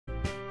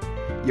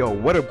Yo,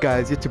 what up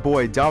guys, it's your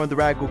boy Dom the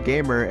Radical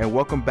Gamer and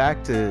welcome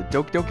back to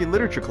Doki-Doki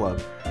Literature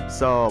Club.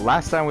 So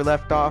last time we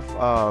left off,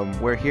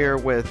 we're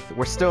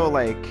still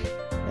like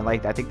in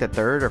I think the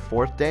third or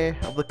fourth day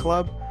of the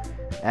club.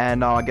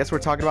 And I guess we're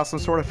talking about some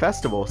sort of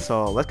festival.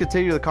 So let's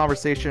continue the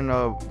conversation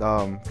of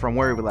from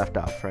where we left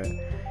off, right?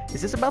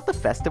 Is this about the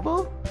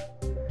festival?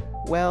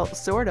 Well,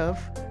 sort of.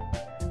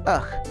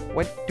 Ugh,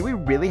 what, do we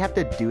really have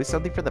to do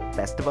something for the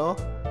festival?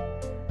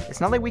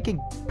 It's not like we can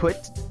put...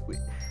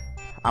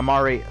 I'm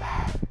already...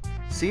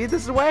 See,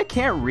 this is why I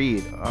can't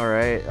read,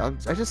 alright?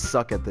 I just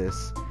suck at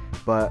this.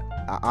 But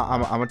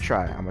I'm gonna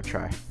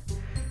try.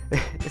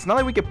 It's not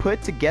like we can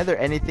put together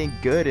anything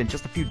good in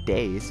just a few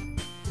days.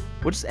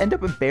 We'll just end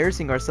up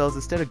embarrassing ourselves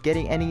instead of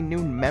getting any new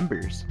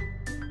members.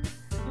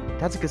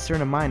 That's a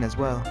concern of mine as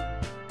well.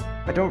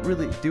 I don't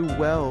really do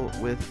well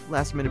with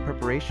last-minute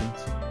preparations.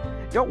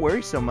 Don't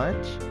worry so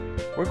much.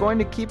 We're going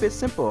to keep it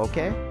simple,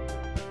 okay?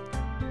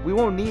 We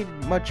won't need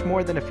much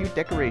more than a few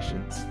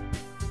decorations.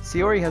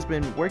 Sayori has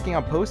been working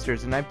on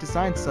posters and I've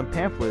designed some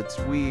pamphlets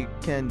we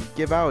can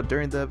give out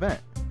during the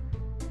event.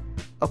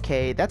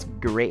 Okay, that's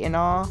great and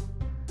all,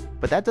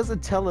 but that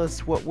doesn't tell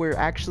us what we're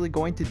actually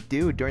going to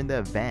do during the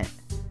event.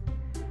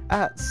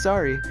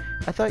 Sorry,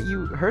 I thought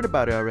you heard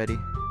about it already.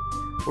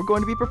 We're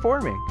going to be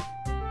performing.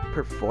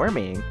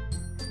 Performing?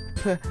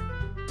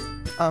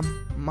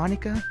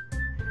 Monica?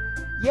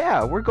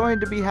 Yeah, we're going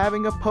to be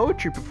having a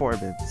poetry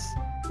performance.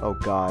 Oh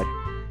god.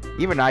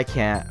 Even I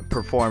can't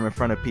perform in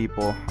front of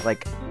people.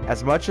 Like,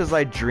 as much as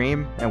I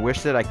dream and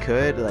wish that I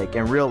could, like,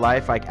 in real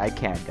life, I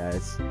can't,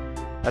 guys.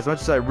 As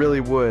much as I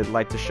really would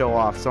like to show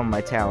off some of my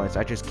talents,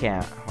 I just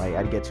can't. Like,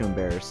 I'd get too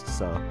embarrassed,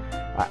 so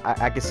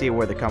I can see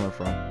where they're coming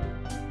from.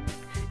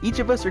 Each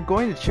of us are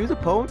going to choose a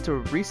poem to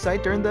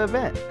recite during the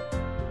event.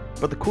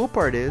 But the cool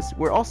part is,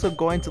 we're also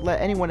going to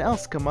let anyone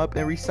else come up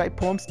and recite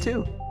poems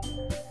too.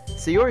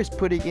 Sayori's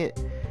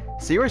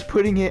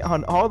putting it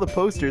on all the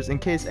posters in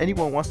case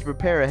anyone wants to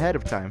prepare ahead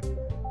of time.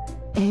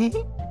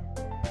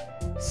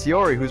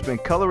 Sayori, who's been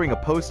coloring a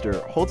poster,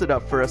 holds it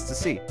up for us to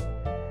see.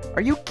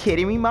 Are you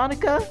kidding me,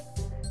 Monica?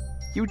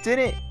 You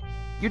didn't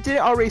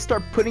already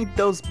start putting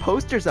those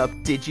posters up,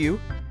 did you?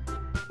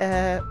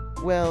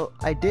 Well,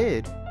 I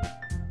did.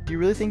 Do you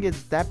really think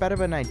it's that bad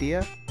of an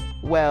idea?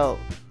 Well,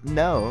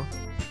 no.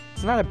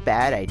 It's not a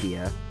bad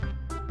idea.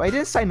 But I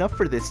didn't sign up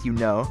for this, you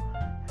know.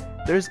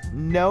 There's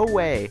no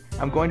way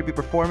I'm going to be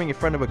performing in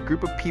front of a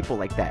group of people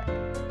like that.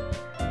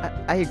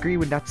 I agree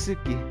with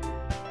Natsuki.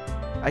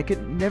 I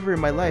could never in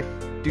my life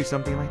do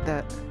something like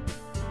that.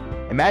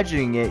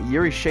 Imagining it,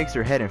 Yuri shakes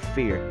her head in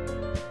fear.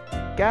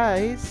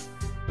 Guys!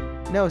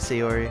 No,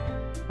 Sayori.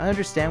 I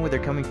understand where they're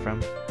coming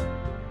from.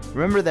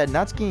 Remember that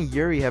Natsuki and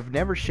Yuri have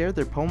never shared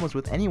their poems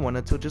with anyone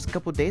until just a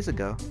couple days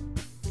ago.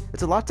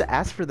 It's a lot to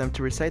ask for them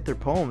to recite their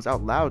poems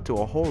out loud to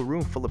a whole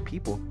room full of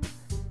people.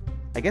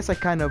 I guess I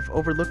kind of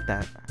overlooked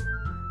that.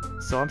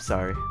 So I'm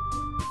sorry.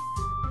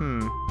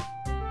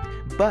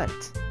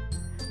 But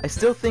I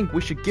still think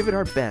we should give it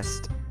our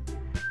best.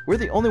 We're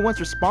the only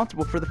ones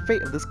responsible for the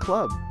fate of this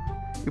club.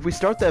 If we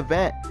start the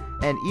event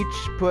and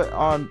each put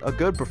on a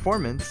good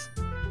performance,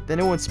 then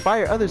it will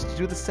inspire others to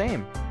do the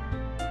same.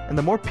 And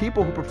the more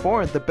people who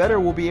perform, the better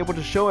we'll be able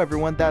to show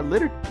everyone that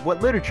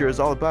what literature is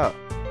all about.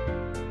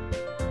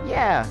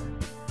 Yeah,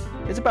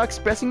 it's about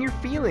expressing your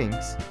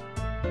feelings,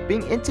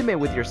 being intimate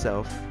with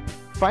yourself,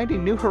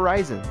 finding new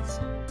horizons,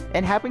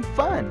 and having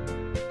fun.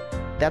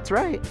 That's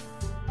right.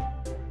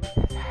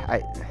 I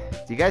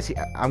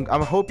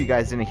hope you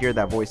guys didn't hear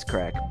that voice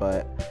crack,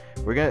 but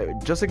we're gonna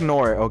just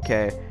ignore it,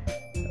 okay?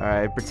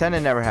 Alright, pretend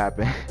it never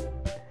happened.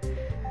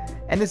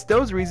 And it's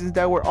those reasons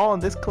that we're all in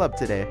this club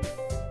today.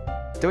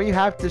 Don't you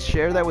have to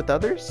share that with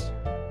others?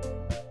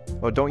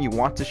 Or don't you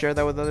want to share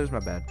that with others?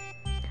 My bad.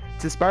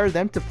 To inspire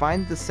them to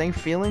find the same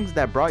feelings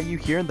that brought you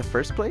here in the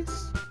first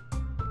place?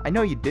 I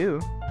know you do.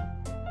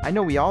 I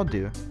know we all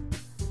do.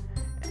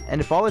 And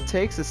if all it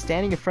takes is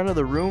standing in front of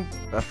the room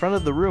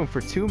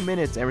for 2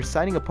 minutes and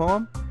reciting a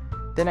poem,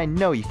 then I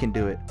know you can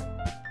do it.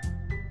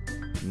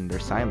 And they're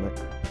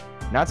silent.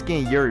 Natsuki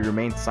and Yuri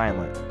remain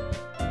silent.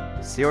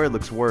 Sayori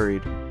looks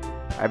worried.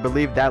 I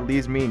believe that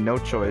leaves me no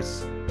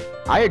choice.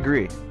 I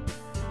agree.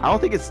 I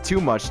don't think it's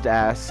too much to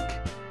ask.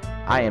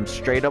 I am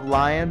straight up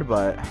lying,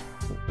 but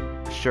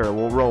sure,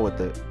 we'll roll with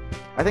it.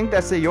 I think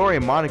that Sayori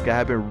and Monica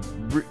have been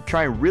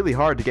trying really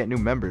hard to get new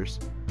members.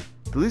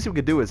 The least we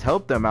could do is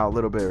help them out a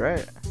little bit,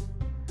 right?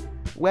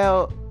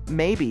 Well,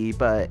 maybe,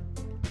 but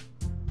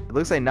it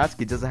looks like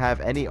Natsuki doesn't have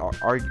any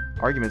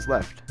arguments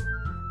left.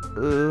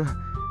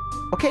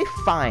 Okay,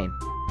 fine.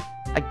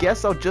 I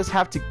guess I'll just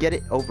have to get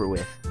it over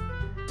with.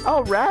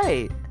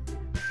 Alright.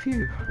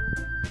 Phew.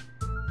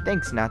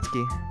 Thanks,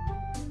 Natsuki.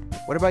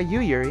 What about you,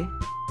 Yuri?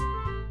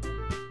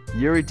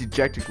 Yuri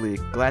dejectedly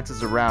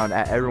glances around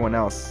at everyone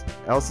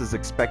else's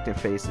expectant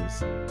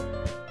faces.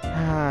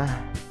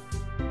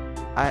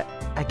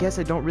 I guess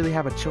I don't really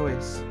have a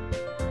choice.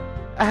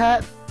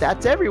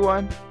 That's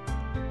everyone.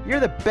 You're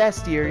the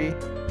best, Yuri.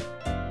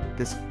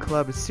 This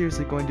club is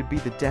seriously going to be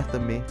the death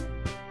of me.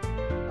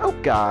 Oh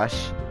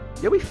gosh,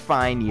 you'll be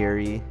fine,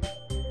 Yuri.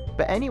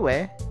 But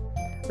anyway,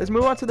 let's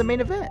move on to the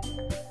main event.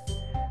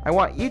 I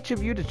want each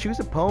of you to choose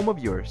a poem of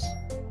yours.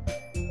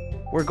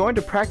 We're going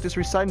to practice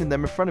reciting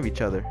them in front of each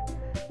other.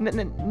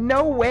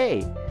 No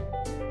way!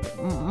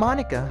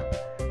 Monica,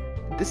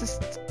 this is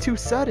too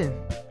sudden.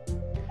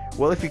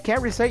 Well, if you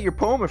can't recite your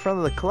poem in front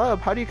of the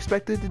club, how do you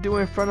expect it to do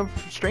it in front of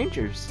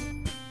strangers?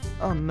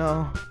 Oh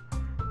no.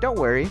 Don't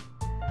worry.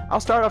 I'll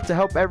start off to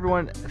help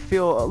everyone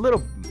feel a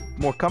little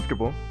more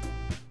comfortable.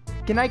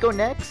 Can I go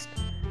next?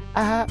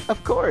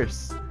 Of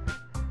course.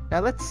 Now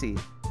let's see.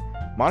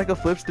 Monica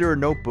flips through her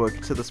notebook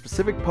to the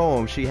specific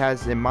poem she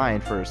has in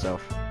mind for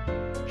herself.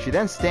 She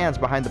then stands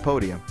behind the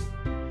podium.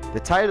 The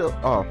title...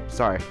 Oh,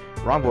 sorry.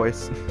 Wrong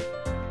voice.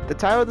 The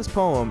title of this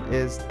poem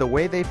is The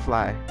Way They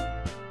Fly.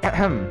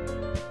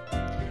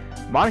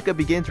 Monica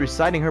begins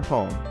reciting her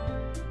poem.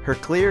 Her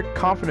clear,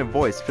 confident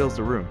voice fills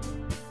the room.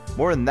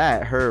 More than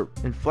that, her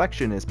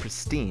inflection is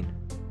pristine.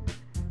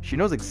 She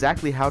knows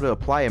exactly how to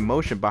apply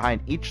emotion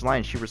behind each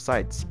line she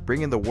recites,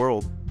 bringing the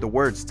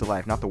words to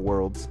life, not the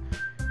worlds.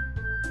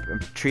 I'm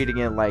treating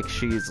it like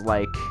she's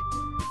like,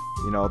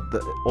 you know,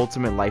 the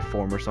ultimate life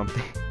form or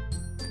something.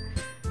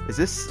 Is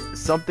this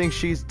something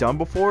she's done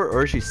before,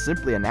 or is she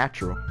simply a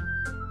natural?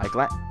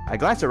 I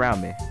glance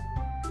around me.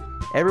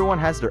 Everyone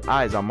has their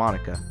eyes on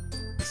Monica.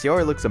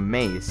 Sayori looks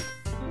amazed.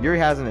 Yuri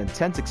has an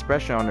intense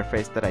expression on her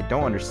face that I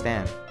don't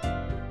understand.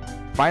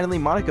 Finally,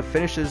 Monica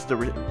finishes the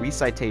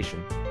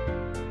recitation.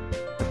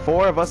 The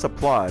four of us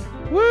applaud.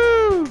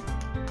 Woo!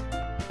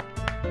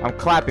 I'm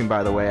clapping,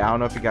 by the way. I don't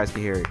know if you guys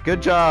can hear it.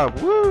 Good job!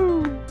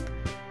 Woo!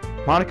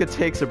 Monica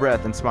takes a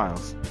breath and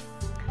smiles.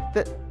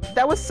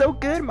 That was so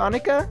good,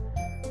 Monica!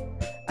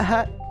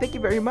 Thank you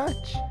very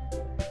much.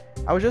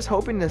 I was just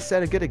hoping to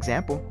set a good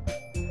example.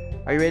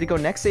 Are you ready to go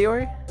next,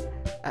 Sayori?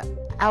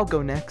 I'll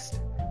go next.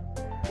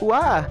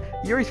 Wow!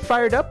 Yuri's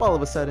fired up all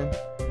of a sudden.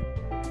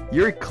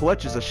 Yuri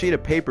clutches a sheet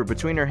of paper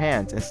between her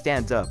hands and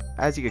stands up,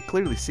 as you can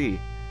clearly see,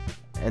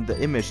 and the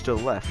image to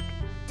the left.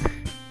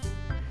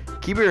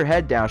 Keeping her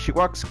head down, she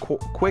walks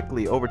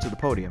quickly over to the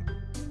podium.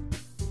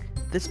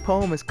 This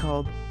poem is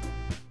called...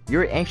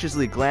 Yuri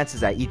anxiously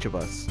glances at each of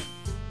us.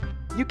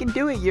 You can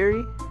do it,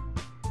 Yuri.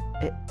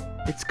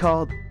 It's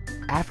called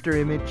After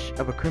Image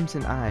of a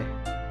Crimson Eye.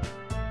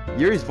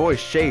 Yuri's voice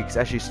shakes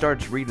as she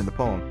starts reading the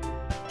poem.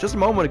 Just a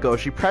moment ago,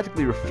 she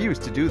practically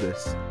refused to do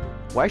this.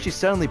 Why is she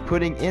suddenly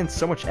putting in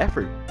so much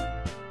effort?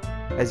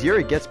 As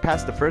Yuri gets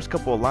past the first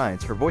couple of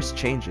lines, her voice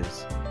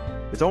changes.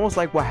 It's almost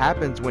like what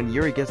happens when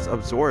Yuri gets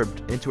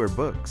absorbed into her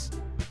books.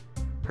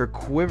 Her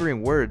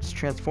quivering words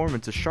transform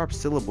into sharp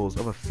syllables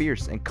of a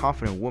fierce and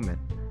confident woman.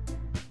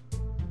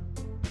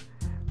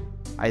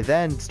 I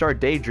then start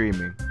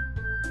daydreaming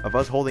of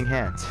us holding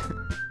hands.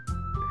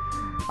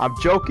 I'm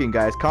joking,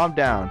 guys, calm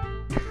down.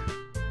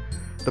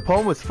 The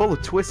poem was full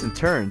of twists and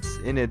turns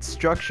in its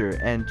structure,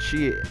 and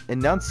she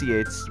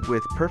enunciates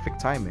with perfect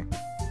timing.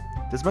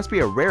 This must be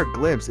a rare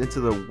glimpse into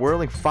the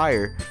whirling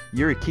fire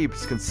Yuri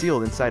keeps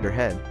concealed inside her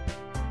head.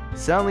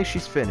 Suddenly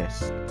she's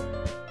finished.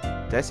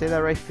 Did I say that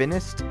right?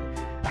 Finished?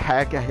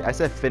 I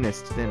said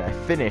finished, didn't I?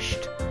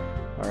 Finished.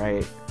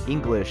 Alright.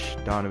 English,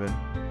 Donovan.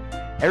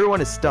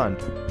 Everyone is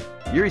stunned.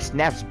 Yuri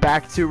snaps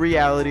back to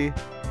reality.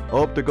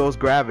 Oh, there goes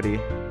gravity.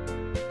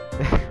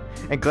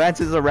 And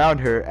glances around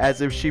her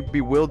as if she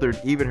bewildered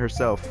even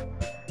herself.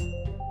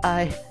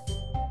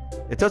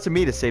 It's up to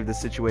me to save this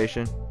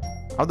situation.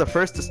 I'm the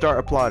first to start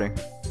applauding.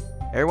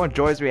 Everyone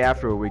joins me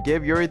afterward. We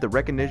give Yuri the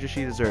recognition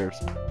she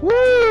deserves.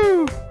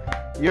 Woo!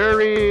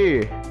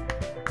 Yuri!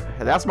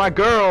 That's my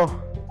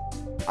girl!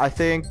 I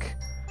think.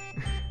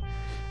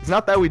 It's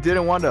not that we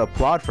didn't want to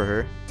applaud for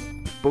her,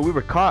 but we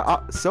were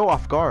caught so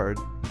off guard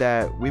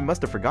that we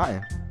must have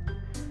forgotten.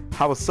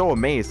 I was so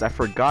amazed I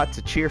forgot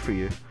to cheer for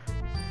you.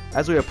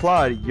 As we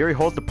applaud, Yuri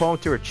holds the poem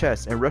to her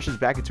chest and rushes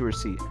back into her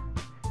seat.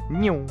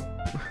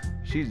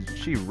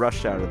 She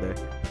rushed out of there.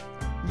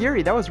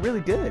 Yuri, that was really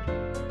good.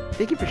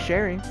 Thank you for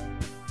sharing.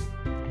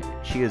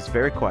 She is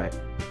very quiet.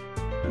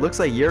 Looks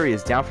like Yuri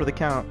is down for the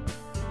count.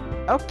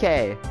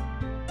 Okay.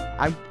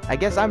 I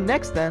guess I'm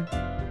next then.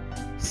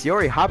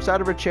 Sayori hops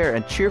out of her chair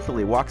and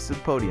cheerfully walks to the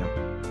podium.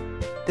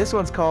 This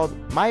one's called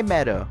My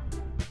Meadow.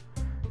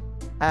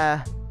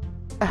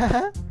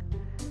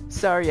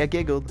 Sorry, I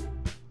giggled.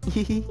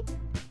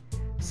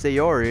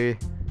 Sayori,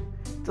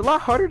 it's a lot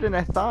harder than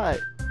I thought.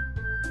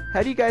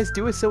 How do you guys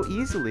do it so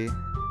easily?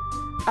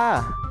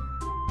 Try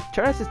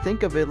not to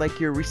think of it like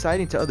you're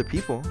reciting to other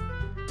people.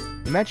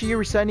 Imagine you're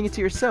reciting it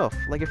to yourself,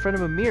 like in front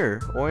of a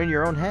mirror or in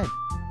your own head.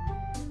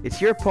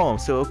 It's your poem,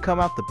 so it'll come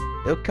out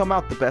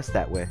the best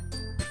that way.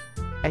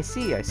 I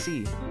see.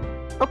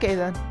 Okay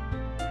then.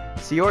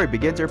 Sayori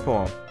begins her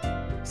poem.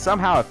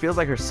 Somehow it feels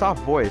like her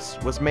soft voice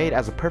was made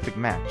as a perfect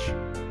match.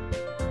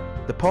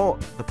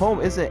 The poem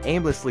isn't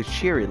aimlessly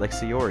cheery like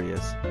Sayori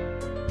is.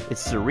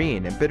 It's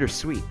serene and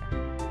bittersweet.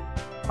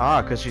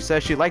 Because she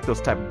says she liked those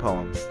type of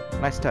poems.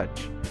 Nice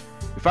touch.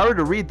 If I were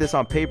to read this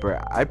on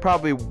paper, I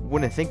probably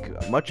wouldn't think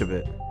much of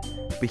it.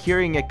 But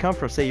hearing it come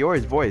from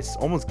Sayori's voice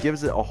almost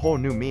gives it a whole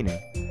new meaning.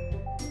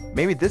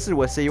 Maybe this is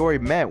what Sayori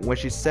meant when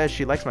she says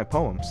she likes my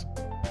poems.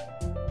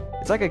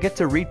 It's like I get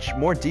to reach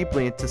more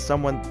deeply into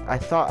someone I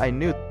thought I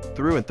knew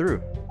through and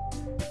through.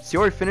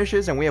 Sayori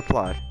finishes and we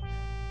applaud.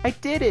 I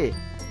did it!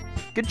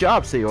 Good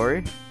job,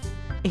 Sayori.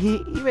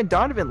 Even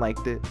Donovan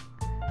liked it.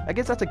 I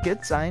guess that's a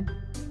good sign.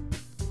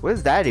 What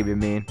does that even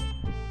mean?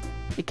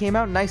 It came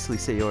out nicely,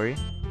 Sayori.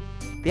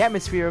 The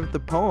atmosphere of the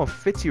poem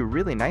fits you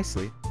really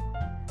nicely.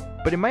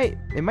 But it might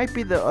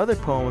be the other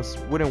poems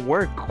wouldn't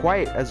work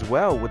quite as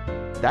well with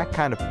that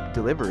kind of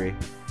delivery.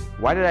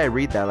 Why did I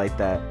read that like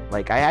that?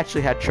 Like, I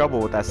actually had trouble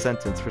with that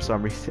sentence for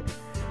some reason.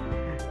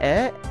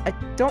 I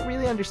don't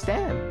really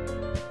understand.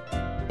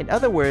 In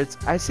other words,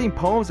 I've seen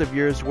poems of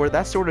yours where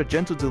that sort of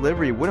gentle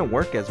delivery wouldn't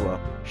work as well.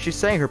 She's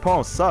saying her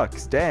poem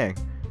sucks. Dang.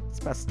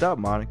 It's messed up,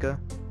 Monica.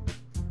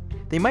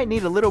 They might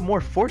need a little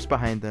more force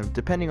behind them,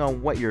 depending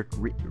on what you're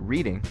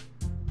reading.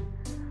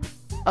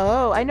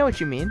 Oh, I know what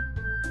you mean.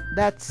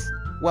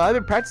 Well, I've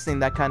been practicing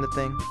that kind of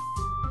thing.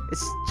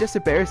 It's just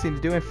embarrassing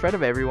to do in front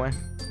of everyone.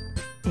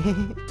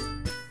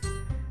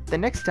 The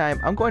next time,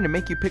 I'm going to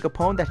make you pick a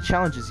poem that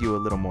challenges you a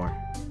little more.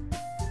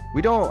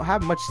 We don't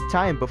have much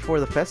time before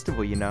the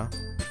festival, you know.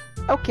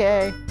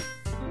 Okay.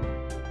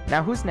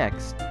 Now who's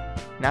next?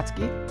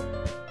 Natsuki?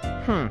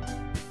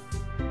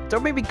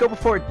 Don't make me go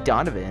before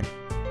Donovan.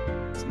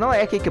 It's not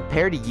like I can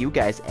compare to you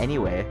guys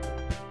anyway.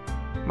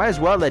 Might as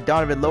well let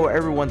Donovan lower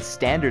everyone's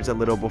standards a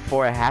little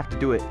before I have to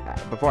do it.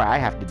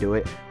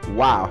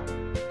 Wow.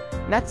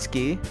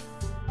 Natsuki.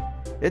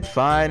 It's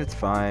fine.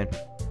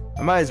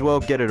 I might as well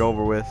get it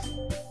over with.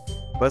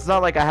 But it's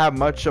not like I have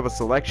much of a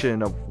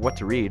selection of what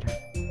to read.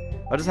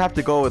 I'll just have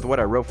to go with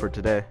what I wrote for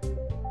today.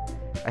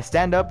 I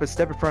stand up and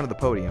step in front of the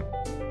podium.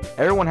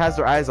 Everyone has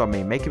their eyes on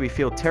me, making me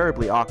feel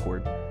terribly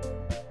awkward.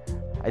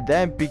 I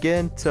then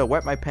begin to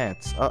wet my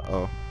pants.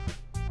 Uh-oh.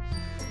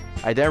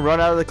 I then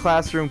run out of the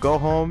classroom, go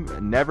home,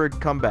 and never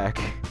come back.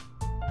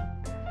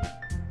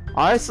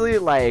 Honestly,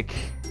 like,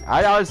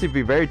 I'd honestly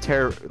be very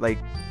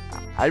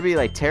I'd be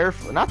like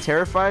not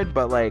terrified,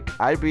 but like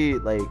I'd be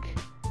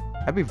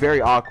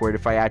very awkward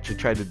if I actually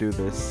tried to do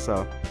this.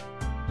 So,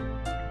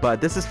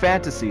 but this is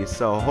fantasy,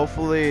 so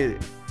hopefully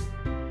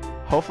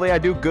I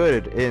do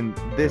good in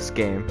this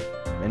game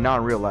and not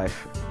in real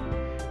life.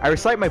 I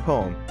recite my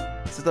poem.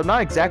 Since I'm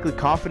not exactly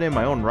confident in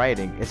my own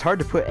writing, it's hard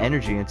to put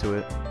energy into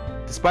it.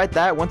 Despite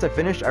that, once I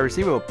finish, I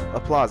receive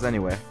applause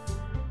anyway.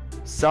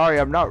 Sorry,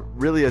 I'm not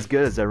really as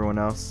good as everyone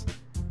else.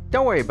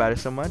 Don't worry about it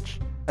so much.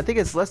 I think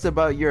it's less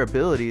about your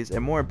abilities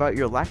and more about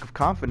your lack of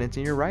confidence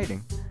in your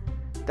writing.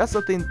 That's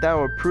something that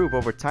will improve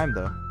over time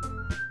though.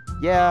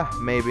 Yeah,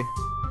 maybe.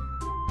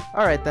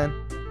 Alright then.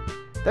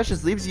 That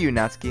just leaves you,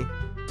 Natsuki.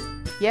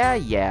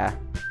 Yeah.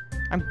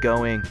 I'm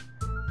going.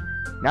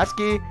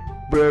 Natsuki,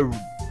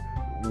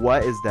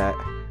 what is that?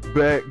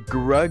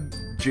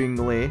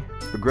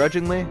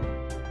 Begrudgingly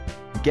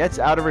gets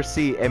out of her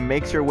seat and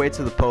makes her way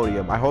to the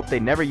podium. I hope they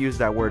never use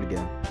that word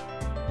again.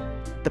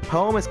 The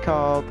poem is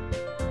called...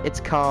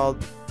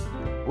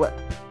 What?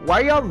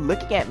 Why are y'all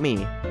looking at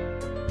me?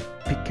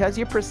 Because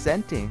you're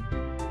presenting.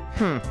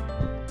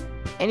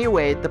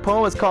 Anyway, the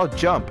poem is called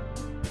Jump.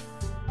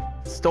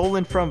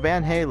 Stolen from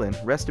Van Halen.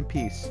 Rest in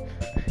peace.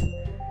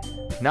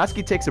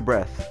 Natsuki takes a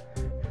breath.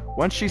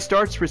 Once she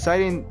starts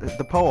reciting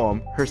the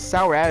poem, her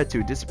sour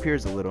attitude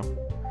disappears a little.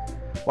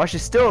 While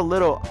she's still a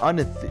little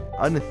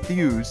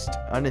unenthused.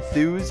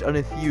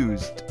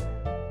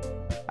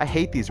 I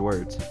hate these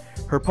words.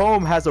 Her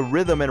poem has a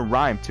rhythm and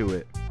rhyme to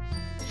it.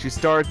 She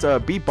starts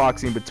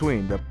beatboxing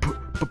between the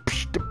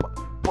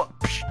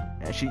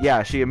and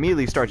she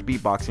immediately starts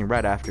beatboxing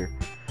right after.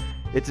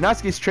 It's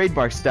Natsuki's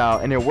trademark style,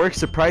 and it works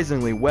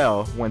surprisingly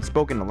well when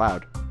spoken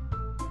aloud.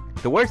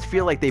 The words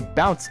feel like they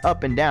bounce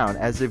up and down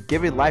as if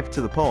giving life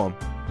to the poem,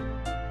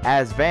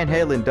 as Van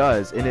Halen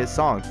does in his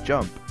song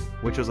Jump,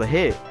 which was a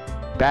hit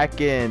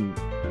back in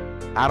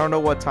I don't know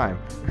what time.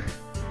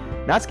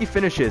 Natsuki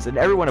finishes and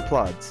everyone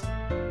applauds.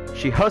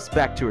 She husks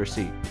back to her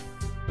seat.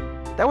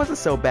 That wasn't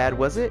so bad,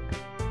 was it?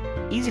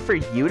 Easy for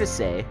you to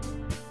say.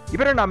 You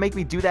better not make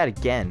me do that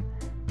again.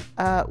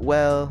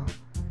 Well,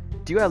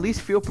 do you at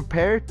least feel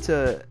prepared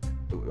to...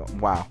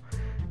 Wow.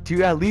 Do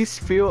you at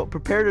least feel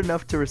prepared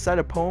enough to recite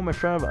a poem in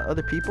front of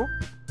other people?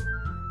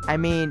 I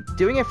mean,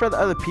 doing it in front of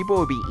other people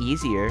would be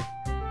easier.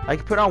 I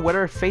could put on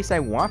whatever face I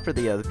want for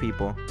the other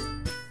people.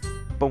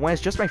 But when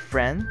it's just my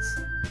friends,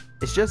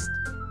 it's just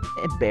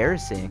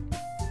embarrassing.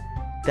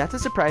 That's a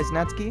surprise,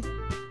 Natsuki.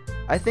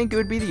 I think it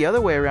would be the other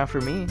way around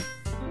for me.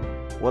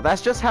 Well,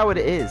 that's just how it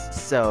is,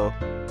 so...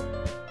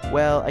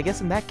 Well, I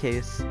guess in that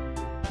case,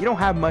 you don't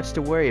have much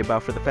to worry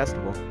about for the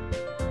festival.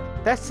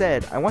 That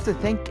said, I want to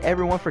thank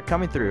everyone for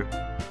coming through.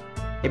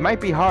 It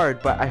might be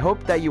hard, but I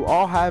hope that you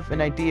all have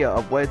an idea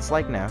of what it's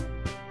like now.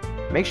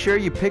 Make sure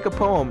you pick a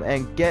poem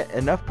and get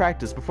enough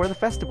practice before the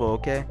festival,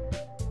 okay?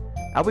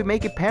 I'll be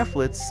making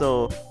pamphlets,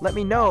 so let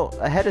me know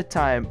ahead of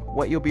time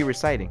what you'll be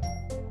reciting.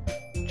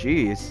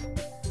 Jeez.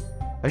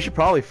 I should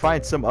probably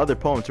find some other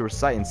poem to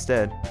recite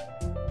instead.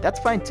 That's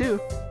fine too.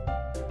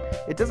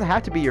 It doesn't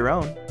have to be your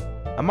own.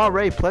 I'm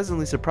already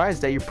pleasantly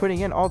surprised that you're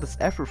putting in all this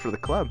effort for the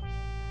club.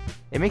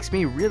 It makes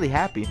me really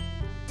happy.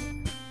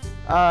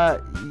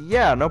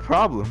 Yeah, no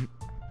problem.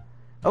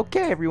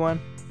 Okay,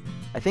 everyone.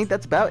 I think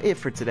that's about it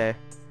for today.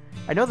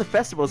 I know the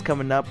festival is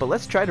coming up, but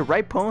let's try to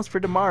write poems for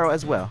tomorrow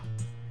as well.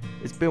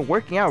 It's been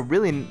working out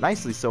really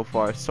nicely so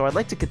far, so I'd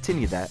like to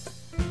continue that.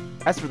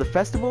 As for the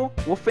festival,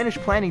 we'll finish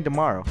planning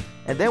tomorrow,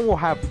 and then we'll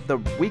have the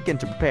weekend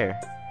to prepare.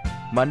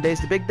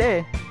 Monday's the big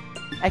day.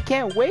 I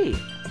can't wait.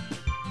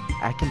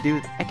 I can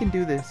do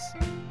this.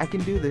 I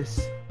can do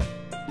this.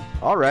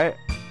 Alright.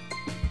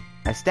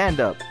 I stand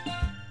up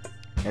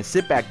and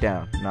sit back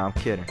down. No, I'm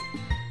kidding.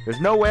 There's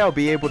no way I'll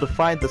be able to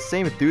find the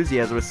same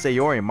enthusiasm with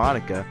Sayori and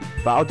Monica,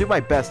 but I'll do my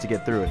best to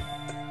get through it.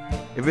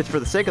 If it's for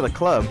the sake of the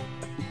club,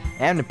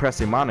 and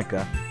impressing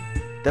Monica,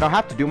 then I'll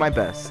have to do my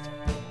best.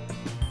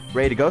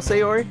 Ready to go,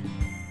 Sayori?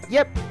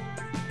 Yep.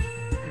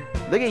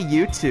 Look at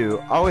you two,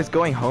 always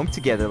going home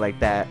together like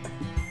that.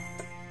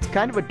 It's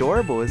kind of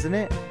adorable, isn't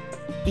it?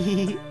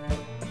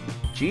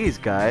 Jeez,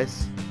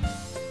 guys.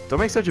 Don't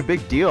make such a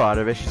big deal out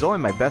of it. She's only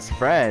my best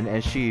friend,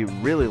 and she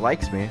really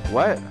likes me.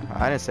 What?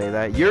 I didn't say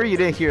that. Yuri, you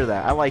didn't hear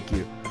that. I like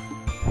you.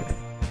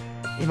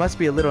 It must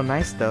be a little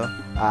nice, though.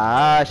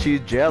 Ah, she's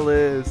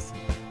jealous.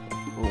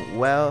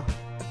 Well,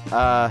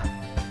 how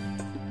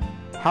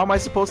am I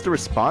supposed to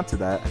respond to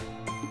that?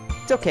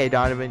 It's okay,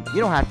 Donovan.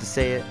 You don't have to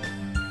say it.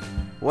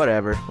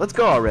 Whatever. Let's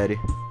go already.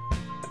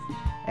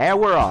 And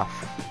we're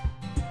off.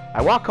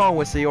 I walk home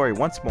with Sayori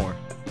once more.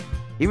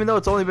 Even though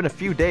it's only been a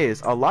few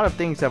days, a lot of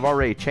things have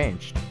already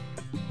changed.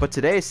 But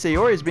today,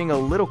 Sayori is being a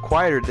little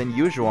quieter than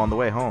usual on the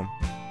way home.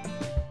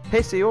 Hey,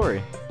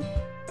 Sayori.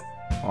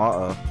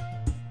 Uh-oh.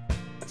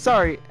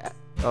 Sorry.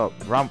 Oh,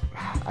 wrong.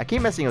 I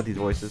keep messing up these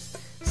voices.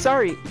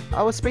 Sorry,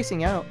 I was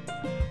spacing out.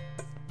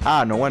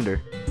 Ah, no wonder.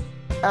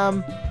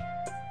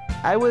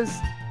 I was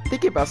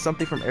thinking about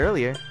something from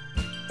earlier.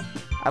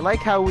 I like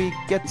how we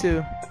get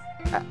to...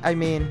 I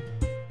mean...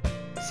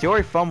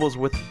 Sayori fumbles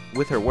with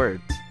her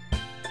words.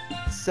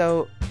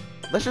 So,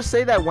 let's just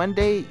say that one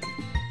day,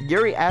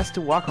 Yuri asked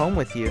to walk home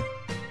with you.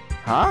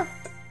 Huh?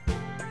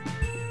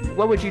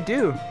 What would you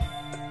do?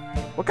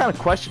 What kind of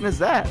question is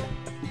that?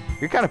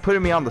 You're kind of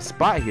putting me on the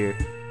spot here.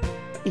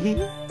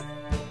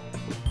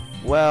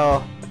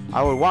 Well,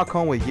 I would walk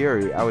home with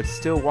Yuri. I would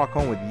still walk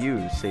home with you,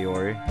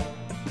 Sayori.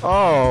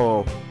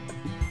 Oh.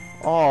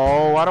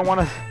 Oh, I don't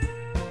want to...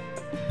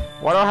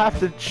 Why do I have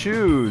to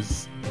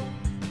choose?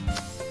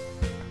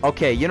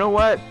 Okay, you know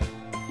what?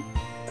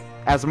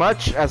 As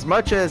much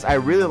as I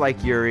really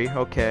like Yuri,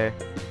 okay,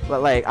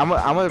 but like I'm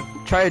gonna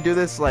try to do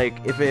this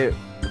like if it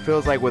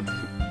feels like with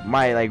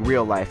my like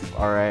real life,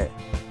 all right?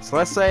 So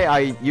let's say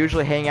I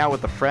usually hang out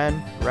with a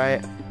friend,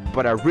 right?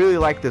 But I really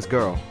like this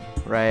girl,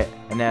 right?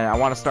 And then I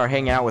want to start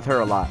hanging out with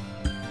her a lot,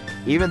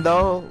 even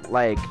though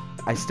like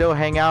I still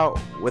hang out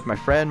with my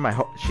friend,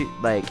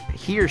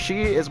 he or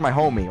she is my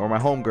homie or my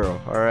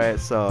homegirl, all right?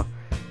 So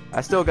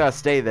I still gotta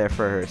stay there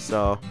for her.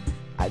 So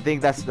I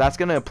think that's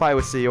gonna apply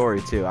with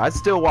Sayori too. I'd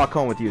still walk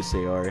home with you,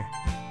 Sayori.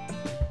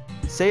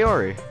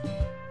 Sayori,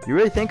 you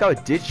really think I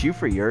would ditch you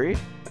for Yuri?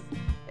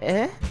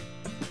 Eh?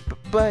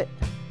 But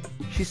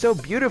she's so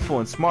beautiful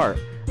and smart.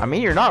 I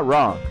mean, you're not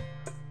wrong.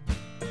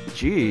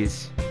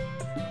 Jeez.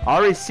 I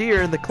already see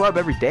her in the club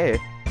every day.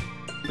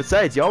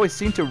 Besides, you always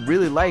seem to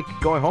really like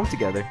going home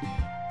together.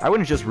 I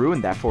wouldn't just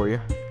ruin that for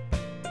you.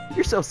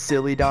 You're so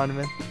silly,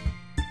 Donovan.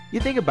 You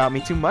think about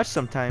me too much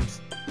sometimes.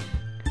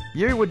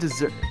 Yuri would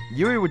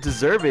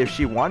deserve it if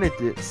she wanted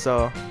it,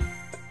 so...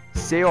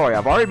 Sayori,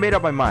 I've already made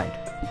up my mind.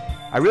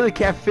 I really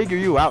can't figure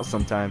you out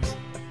sometimes.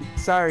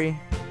 Sorry.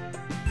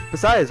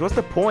 Besides, what's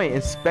the point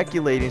in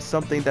speculating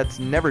something that's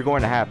never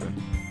going to happen?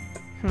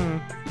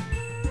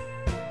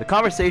 The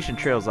conversation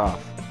trails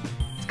off.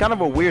 It's kind of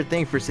a weird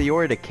thing for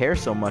Sayori to care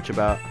so much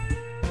about.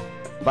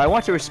 But I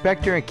want to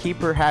respect her and keep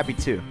her happy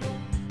too.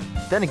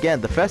 Then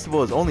again, the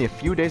festival is only a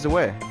few days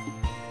away.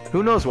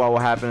 Who knows what will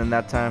happen in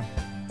that time?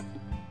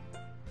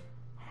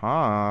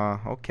 Huh,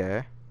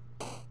 okay.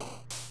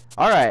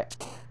 Alright,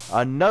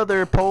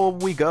 another poem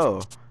we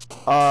go.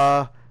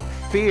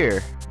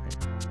 Fear.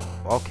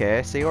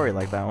 Okay, Sayori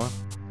like that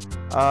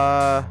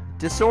one.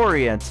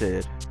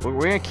 Disoriented. We're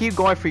gonna keep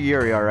going for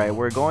Yuri, alright.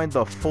 We're going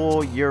the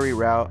full Yuri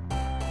route.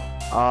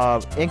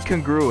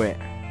 Incongruent.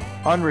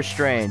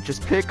 Unrestrained.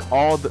 Just pick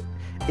all the...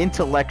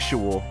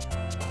 Intellectual.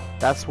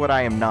 That's what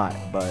I am not,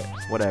 but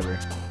whatever.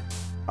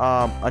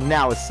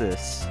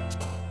 Analysis.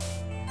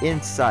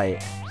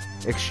 Insight.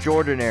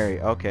 Extraordinary.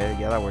 Okay,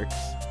 yeah, that works.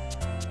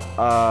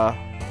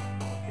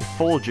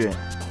 Effulgent.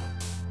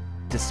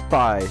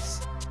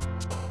 Despise.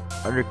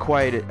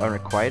 Unrequited.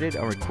 Unrequited?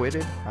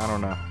 Unrequited? I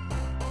don't know.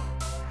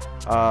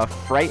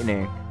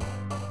 Frightening.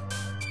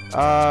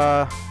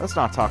 Let's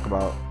not talk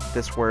about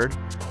this word.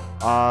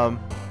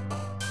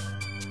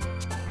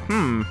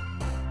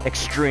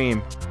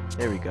 Extreme.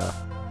 There we go.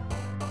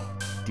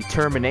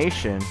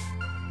 Determination.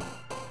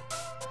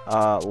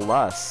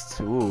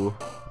 Lust. Ooh.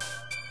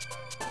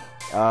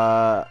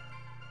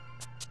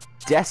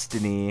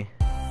 Destiny.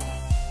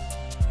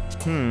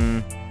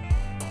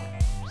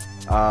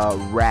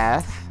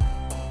 Wrath.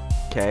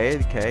 Okay,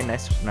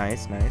 nice.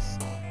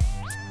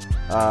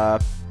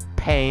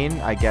 Pain,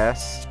 I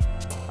guess.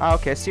 Oh,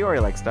 okay,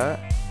 Sayori likes that.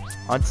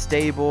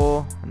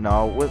 Unstable.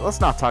 No,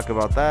 let's not talk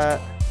about that.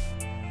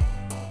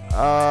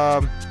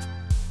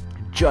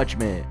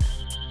 Judgment.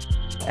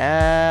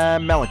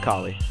 And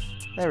melancholy.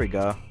 There we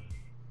go.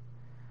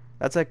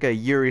 That's like a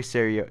Yuri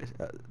Sayori,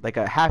 like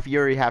a half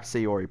Yuri, half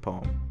Sayori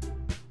poem.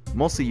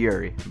 Mostly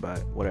Yuri,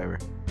 but whatever.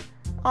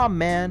 Oh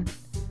man,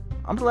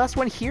 I'm the last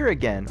one here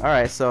again. All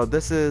right, so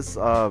this is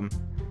a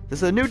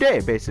new day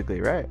basically,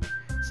 right?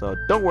 So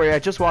don't worry, I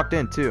just walked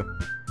in too.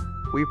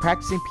 Were you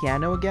practicing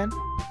piano again?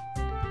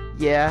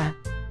 Yeah.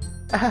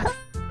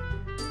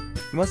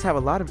 You must have a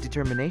lot of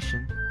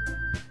determination.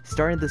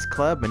 Starting this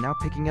club and now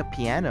picking up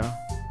piano.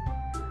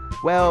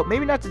 Well,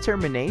 maybe not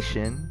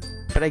determination,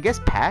 but I guess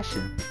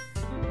passion.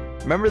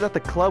 Remember that the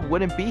club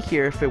wouldn't be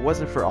here if it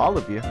wasn't for all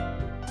of you.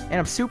 And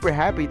I'm super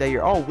happy that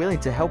you're all willing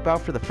to help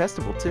out for the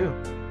festival too.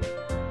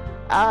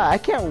 I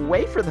can't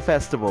wait for the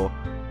festival.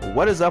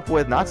 What is up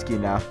with Natsuki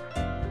now?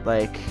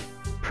 Like,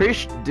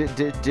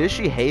 did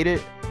she hate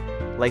it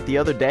like the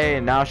other day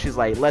and now she's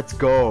like, let's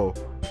go.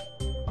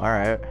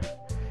 Alright.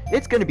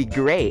 It's gonna be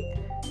great.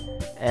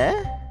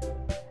 Eh?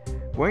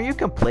 Weren't you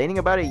complaining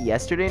about it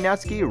yesterday,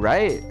 Natsuki,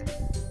 right?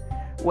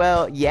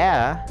 Well,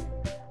 yeah.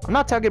 I'm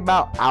not talking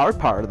about our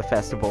part of the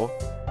festival,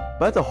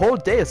 but it's a whole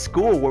day of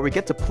school where we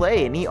get to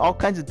play and eat all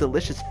kinds of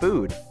delicious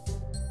food.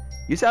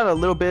 You sound a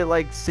little bit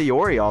like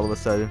Sayori all of a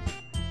sudden.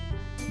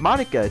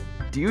 Monica,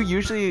 do you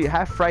usually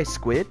have fried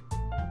squid?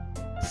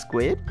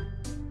 Squid?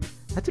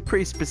 That's a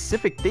pretty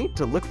specific thing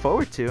to look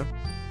forward to.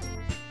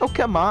 Oh,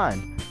 come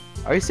on.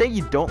 Are you saying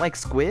you don't like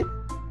squid?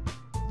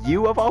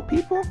 You of all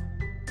people?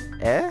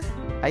 Eh?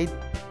 I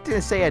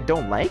didn't say I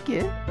don't like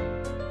it.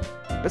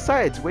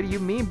 Besides, what do you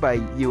mean by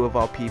you of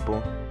all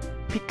people?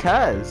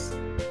 Because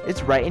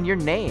it's right in your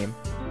name.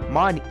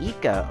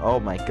 Monica. Oh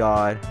my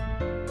god.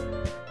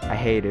 I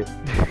hate it.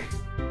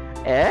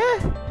 Eh?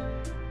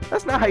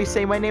 That's not how you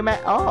say my name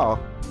at all.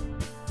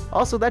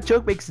 Also, that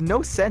joke makes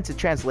no sense in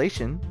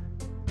translation.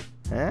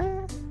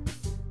 Eh?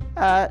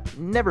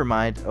 Never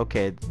mind.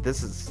 Okay,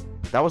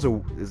 that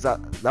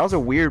was a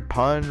weird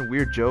pun,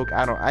 weird joke.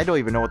 I don't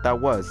even know what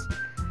that was.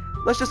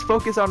 Let's just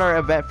focus on our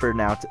event for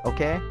now,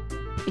 okay?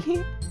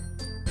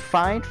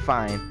 Fine.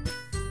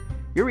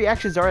 Your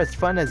reactions are as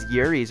fun as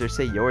Yuri's or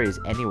Sayori's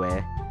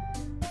anyway.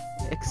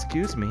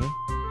 Excuse me?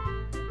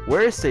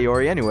 Where is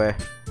Sayori anyway?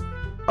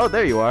 Oh,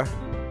 there you are.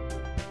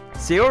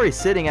 Sayori's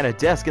sitting at a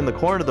desk in the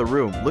corner of the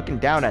room, looking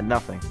down at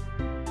nothing.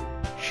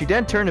 She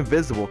then turned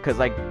invisible because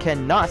I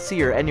cannot see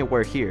her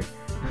anywhere here.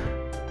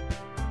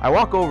 I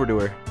walk over to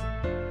her.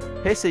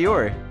 Hey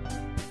Sayori.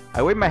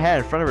 I wave my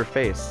hand in front of her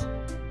face.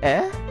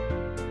 Eh?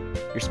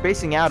 You're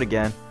spacing out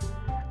again.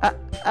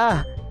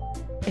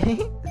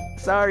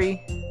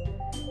 Sorry.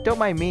 Don't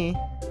mind me.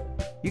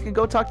 You can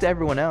go talk to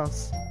everyone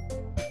else.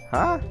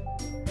 Huh?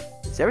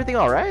 Is everything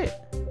alright?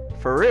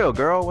 For real,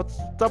 girl, what's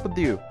up with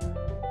you?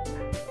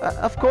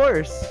 Of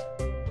course.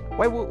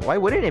 Why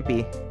wouldn't it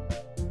be?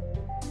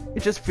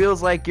 It just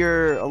feels like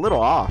you're a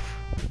little off.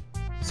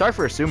 Sorry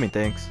for assuming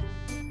things.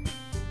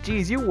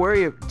 Geez, you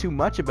worry too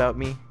much about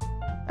me.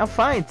 I'm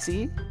fine,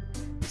 see?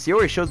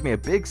 Sayori shows me a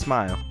big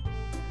smile.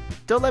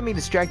 Don't let me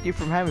distract you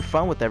from having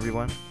fun with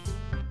everyone.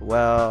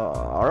 Well,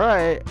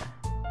 alright.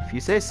 If you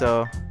say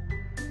so.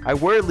 I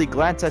worriedly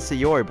glance at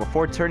Sayori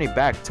before turning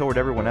back toward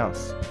everyone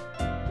else.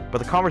 But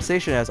the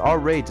conversation has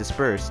already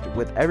dispersed,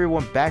 with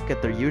everyone back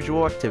at their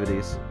usual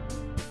activities.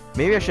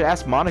 Maybe I should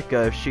ask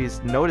Monica if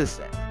she's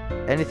noticed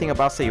anything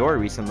about Sayori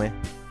recently.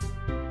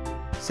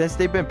 Since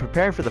they've been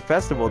preparing for the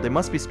festival, they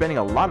must be spending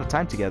a lot of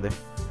time together.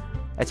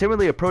 I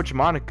timidly approach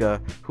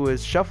Monica, who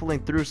is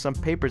shuffling through some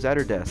papers at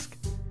her desk.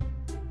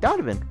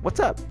 Donovan, what's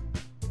up?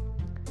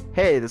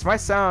 Hey, this might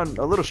sound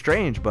a little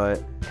strange,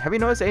 but have you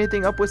noticed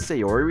anything up with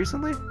Sayori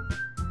recently?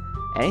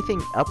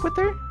 Anything up with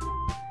her?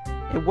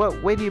 In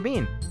what way do you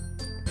mean?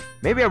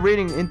 Maybe I'm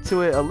reading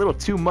into it a little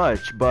too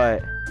much,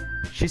 but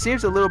she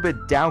seems a little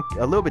bit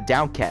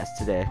downcast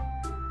today.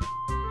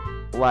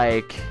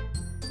 Like,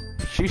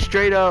 she's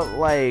straight up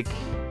like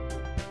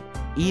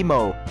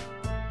emo.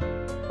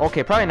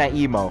 Okay, probably not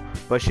emo,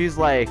 but she's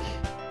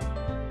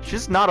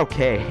just not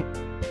okay.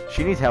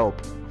 She needs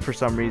help for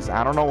some reason.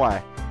 I don't know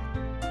why.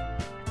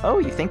 Oh,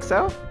 you think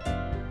so?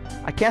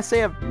 I can't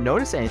say I've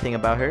noticed anything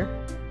about her.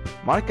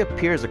 Monica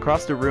peers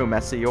across the room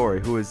at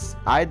Sayori, who is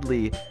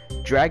idly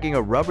dragging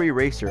a rubber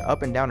eraser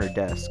up and down her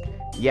desk.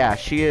 Yeah,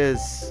 she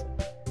is.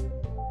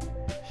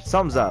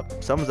 Something's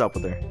up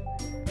with her.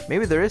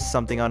 Maybe there is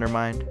something on her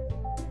mind.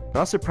 But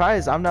I'm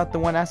surprised I'm not the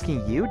one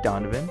asking you,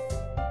 Donovan.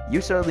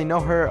 You certainly know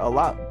her a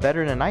lot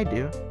better than I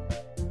do.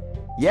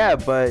 Yeah,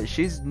 but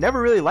she's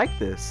never really like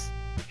this.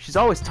 She's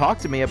always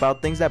talked to me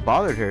about things that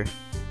bothered her.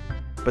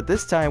 But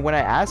this time when I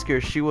asked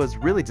her, she was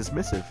really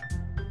dismissive.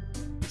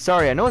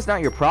 Sorry, I know it's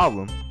not your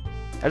problem.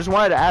 I just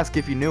wanted to ask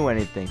if you knew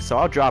anything, so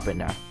I'll drop it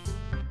now.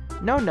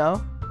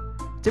 No.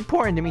 It's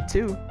important to me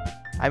too.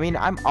 I mean,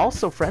 I'm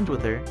also friends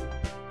with her.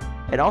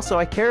 And also,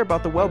 I care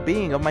about the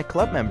well-being of my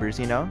club members,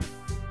 you know?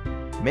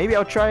 Maybe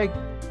I'll try...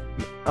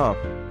 Oh.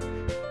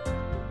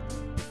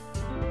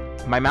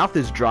 My mouth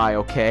is dry,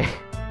 okay?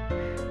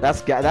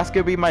 That's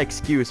gonna be my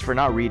excuse for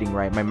not reading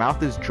right. My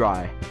mouth is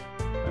dry.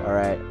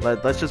 Alright,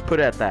 let's just put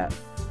it at that.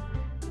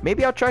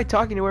 Maybe I'll try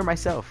talking to her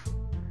myself.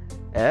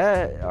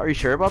 Are you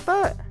sure about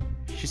that?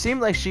 She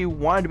seemed like she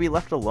wanted to be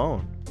left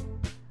alone.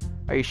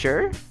 Are you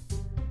sure?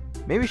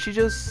 Maybe she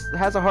just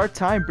has a hard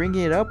time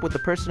bringing it up with a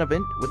person of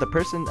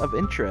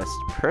interest.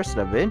 Person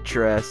of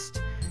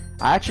interest?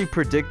 I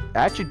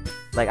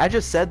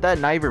just said that,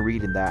 not even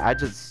reading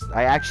that.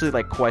 I actually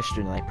like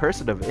questioned, like,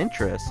 person of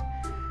interest.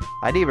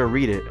 I didn't even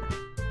read it.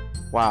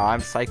 Wow,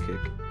 I'm psychic.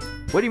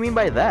 What do you mean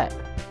by that?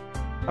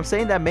 I'm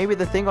saying that maybe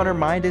the thing on her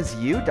mind is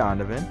you,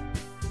 Donovan.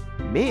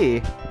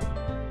 Me?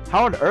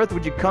 How on earth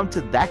would you come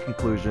to that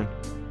conclusion?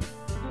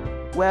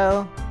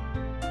 Well,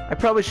 I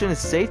probably shouldn't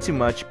say too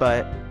much,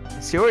 but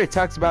Sayori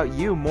talks about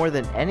you more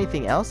than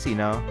anything else, you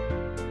know.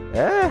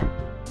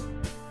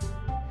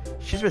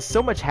 She's been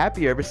so much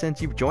happier ever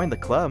since you've joined the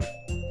club.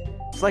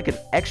 It's like an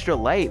extra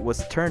light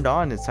was turned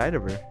on inside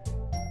of her.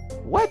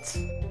 What?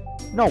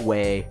 No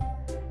way.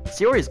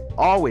 Sayori's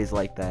always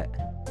like that.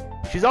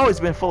 She's always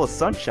been full of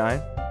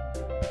sunshine.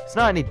 It's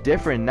not any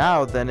different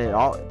now than it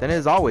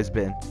has always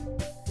been.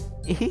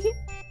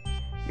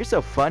 You're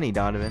so funny,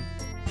 Donovan.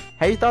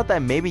 Have you thought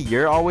that maybe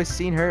you're always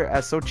seeing her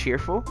as so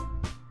cheerful?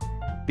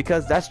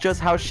 Because that's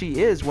just how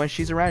she is when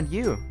she's around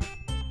you.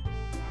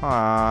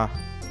 Huh.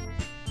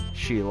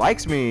 She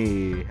likes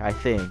me, I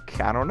think.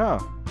 I don't know.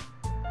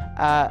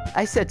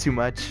 I said too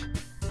much.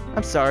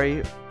 I'm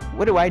sorry.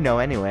 What do I know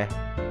anyway?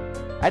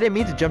 I didn't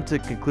mean to jump to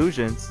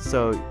conclusions,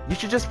 so you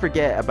should just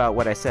forget about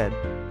what I said.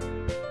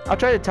 I'll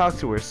try to talk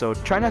to her, so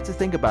try not to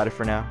think about it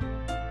for now.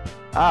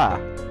 Ah.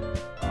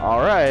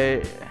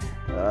 Alright.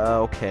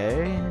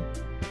 Okay.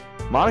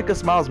 Monica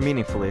smiles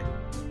meaningfully.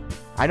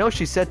 I know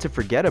she said to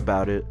forget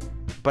about it,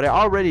 but I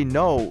already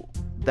know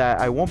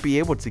that I won't be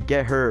able to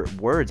get her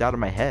words out of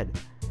my head.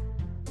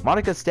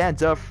 Monica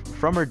stands up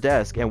from her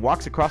desk and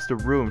walks across the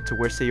room to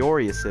where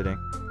Sayori is sitting.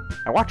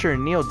 I watch her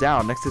kneel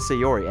down next to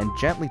Sayori and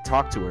gently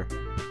talk to her.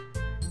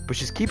 But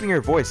she's keeping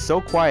her voice so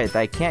quiet that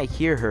I can't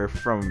hear her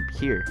from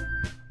here.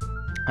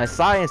 I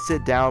sigh and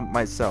sit down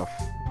myself.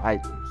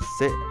 I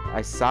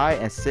sigh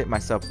and sit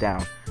myself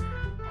down.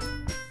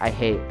 I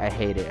hate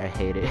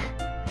it.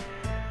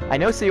 I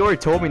know Sayori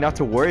told me not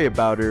to worry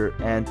about her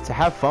and to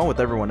have fun with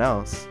everyone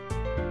else.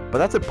 But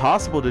that's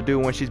impossible to do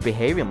when she's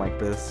behaving like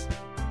this.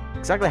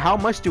 Exactly how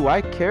much do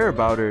I care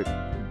about her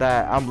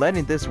that I'm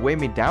letting this weigh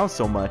me down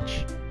so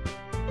much?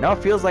 Now it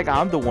feels like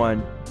I'm the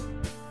one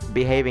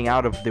behaving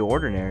out of the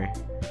ordinary.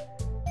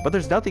 But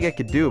there's nothing I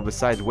could do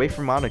besides wait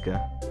for Monica.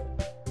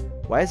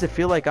 Why does it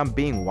feel like I'm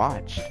being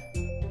watched?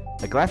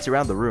 I glance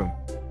around the room.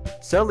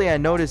 Suddenly I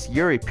notice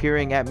Yuri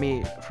peering at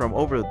me from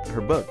over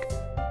her book.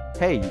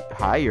 Hey,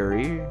 hi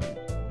Yuri,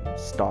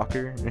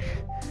 stalker.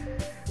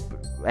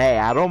 Hey,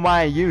 I don't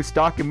mind you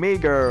stalking me,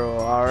 girl,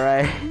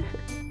 alright?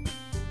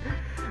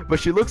 But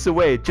she looks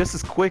away just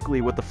as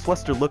quickly with a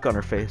flustered look on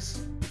her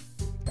face.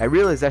 I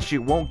realize that she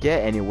won't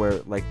get anywhere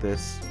like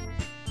this.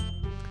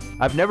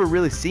 I've never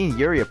really seen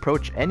Yuri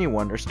approach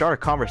anyone or start a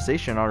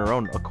conversation on her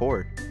own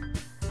accord.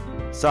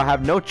 So I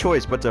have no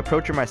choice but to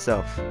approach her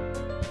myself.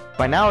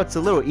 By now it's a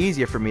little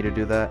easier for me to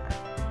do that.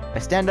 I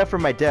stand up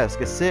from my desk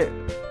and sit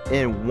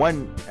in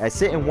one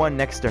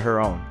next to her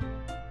own.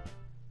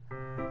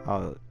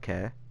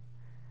 Okay.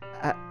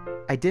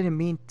 I didn't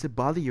mean to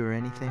bother you or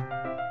anything.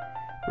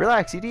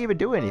 Relax, you didn't even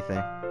do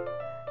anything.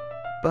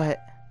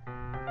 But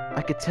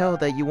I could tell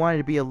that you wanted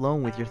to be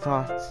alone with your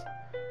thoughts.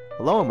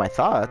 Alone with my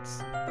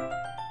thoughts?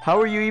 How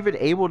were you even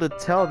able to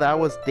tell that I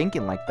was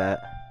thinking like that?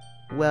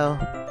 Well,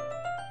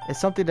 it's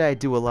something that I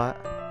do a lot.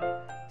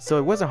 So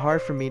it wasn't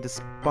hard for me to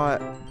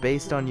spot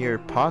based on your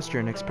posture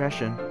and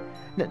expression.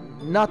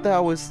 Not that I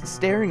was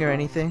staring or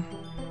anything.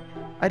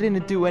 I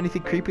didn't do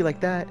anything creepy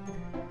like that.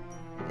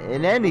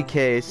 In any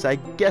case, I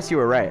guess you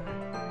were right.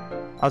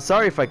 I'm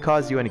sorry if I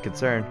caused you any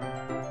concern.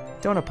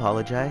 Don't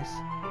apologize.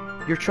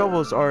 Your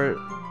troubles are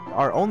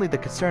only the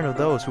concern of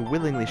those who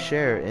willingly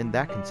share in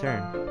that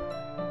concern.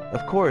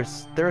 Of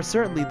course, there are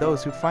certainly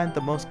those who find the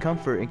most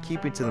comfort in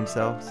keeping to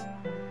themselves.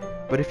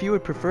 But if you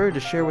would prefer to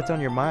share what's on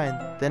your mind,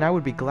 then I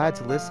would be glad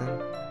to listen.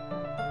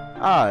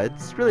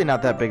 It's really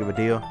not that big of a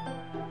deal.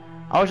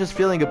 I was just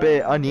feeling a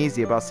bit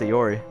uneasy about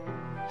Sayori.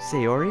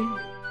 Sayori?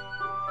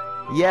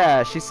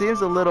 Yeah, she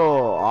seems a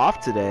little off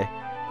today,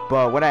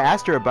 but when I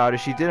asked her about it,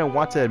 she didn't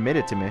want to admit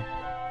it to me.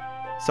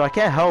 So I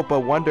can't help but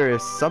wonder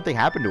if something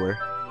happened to her.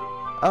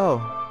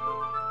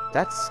 Oh,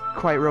 that's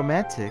quite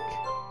romantic.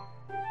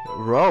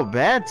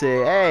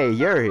 Romantic? Hey,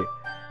 Yuri,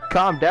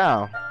 calm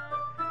down.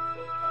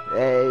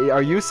 Hey,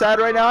 are you sad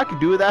right now? I can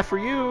do that for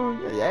you.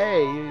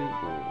 Hey,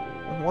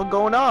 what's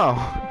going on?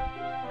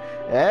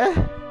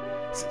 Eh?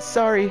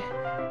 Sorry,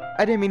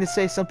 I didn't mean to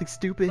say something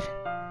stupid.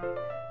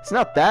 It's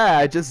not that,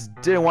 I just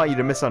didn't want you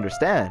to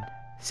misunderstand.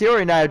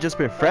 Sayori and I have just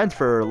been friends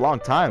for a long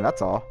time,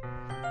 that's all.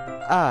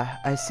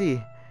 I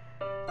see.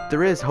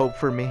 There is hope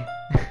for me.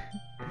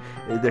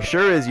 There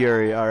sure is,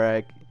 Yuri,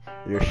 alright.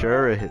 There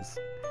sure is.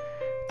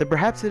 Then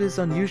perhaps it is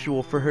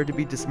unusual for her to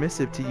be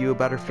dismissive to you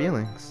about her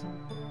feelings.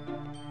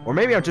 Or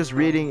maybe I'm just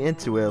reading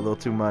into it a little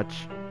too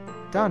much.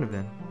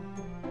 Donovan,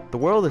 the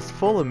world is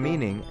full of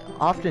meaning,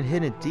 often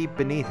hidden deep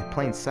beneath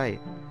plain sight.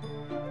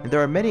 And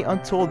there are many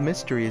untold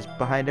mysteries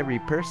behind every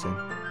person,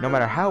 no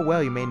matter how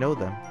well you may know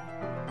them.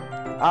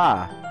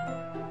 Ah,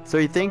 so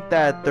you think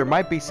that there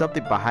might be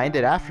something behind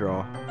it after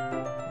all?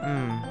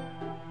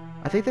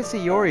 I think that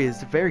Sayori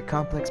is a very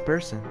complex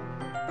person.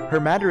 Her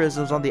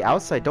mannerisms on the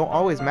outside don't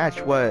always match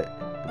what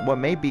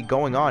may be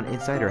going on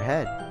inside her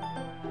head.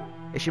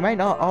 And she might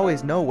not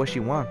always know what she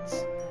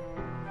wants.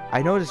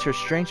 I noticed her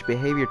strange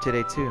behavior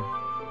today too.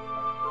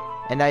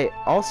 And I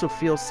also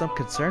feel some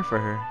concern for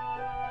her.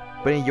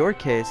 But in your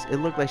case, it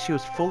looked like she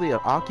was fully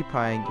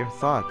occupying your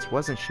thoughts,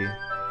 wasn't she?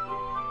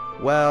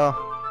 Well,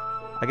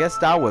 I guess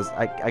that was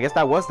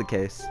the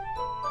case.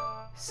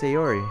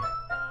 Sayori,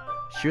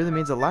 she really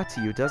means a lot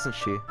to you, doesn't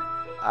she?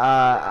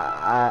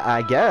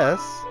 I guess.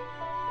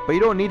 But you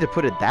don't need to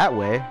put it that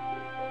way.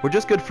 We're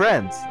just good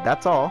friends,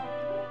 that's all.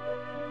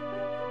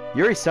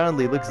 Yuri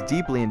suddenly looks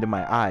deeply into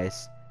my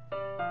eyes.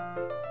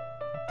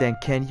 Then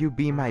can you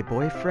be my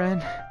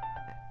boyfriend?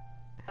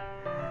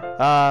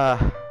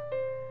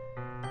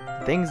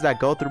 Things that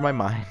go through my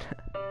mind.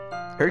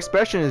 Her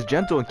expression is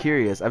gentle and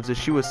curious, as if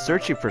she was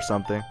searching for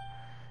something.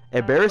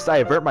 Embarrassed, I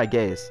avert my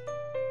gaze.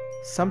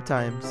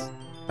 Sometimes,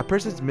 a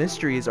person's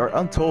mysteries are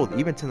untold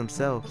even to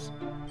themselves.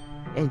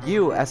 And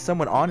you, as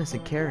someone honest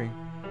and caring,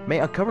 may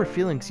uncover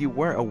feelings you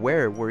weren't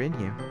aware were in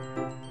you.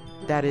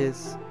 That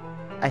is,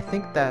 I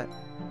think that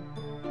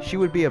she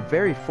would be a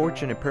very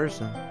fortunate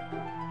person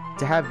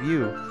to have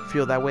you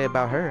feel that way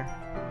about her.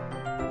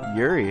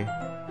 Yuri,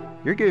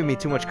 you're giving me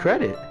too much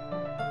credit.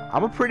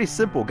 I'm a pretty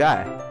simple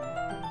guy.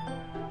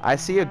 I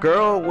see a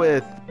girl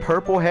with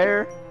purple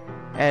hair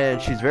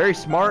and she's very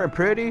smart and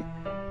pretty.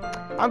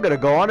 I'm gonna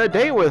go on a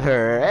date with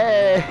her.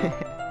 Hey.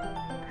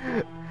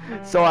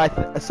 So I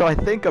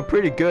think I'm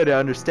pretty good at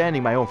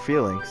understanding my own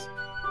feelings.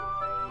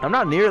 I'm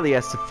not nearly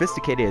as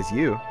sophisticated as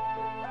you.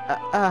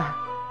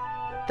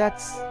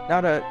 That's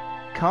not a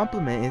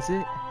compliment, is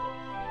it?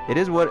 It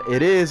is what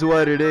it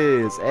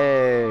is.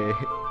 Hey.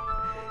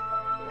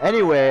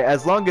 Anyway,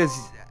 as long as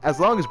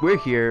we're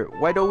here,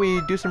 why don't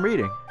we do some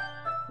reading?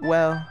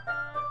 Well,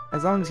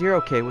 as long as you're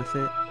okay with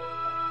it.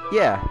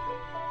 Yeah.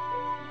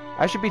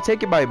 I should be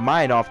taking my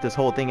mind off this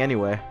whole thing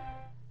anyway.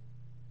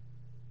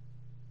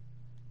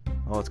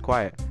 Oh, it's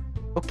quiet.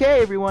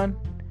 Okay, everyone.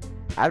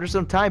 After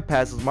some time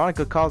passes,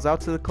 Monica calls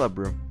out to the club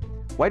room.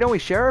 Why don't we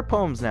share our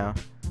poems now?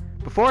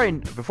 Before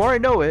I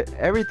know it,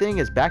 everything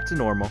is back to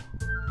normal.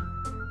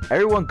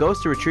 Everyone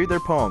goes to retrieve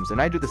their poems,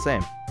 and I do the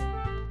same.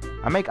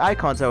 I make eye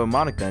contact with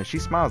Monica, and she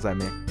smiles at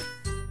me.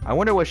 I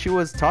wonder what she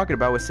was talking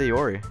about with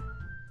Sayori.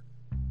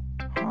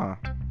 Huh.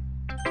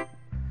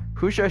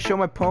 Who should I show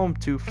my poem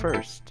to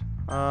first?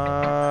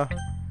 I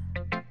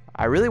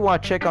really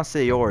want to check on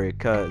Sayori,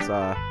 cause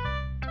I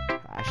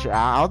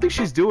don't think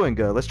she's doing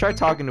good. Let's try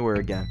talking to her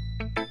again.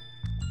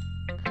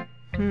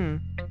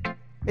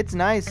 It's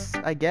nice,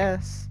 I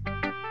guess.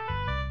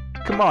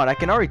 Come on, I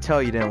can already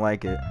tell you didn't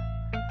like it.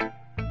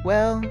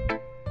 Well,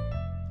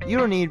 you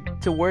don't need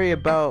to worry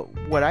about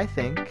what I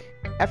think.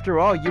 After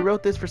all, you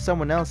wrote this for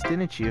someone else,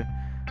 didn't you?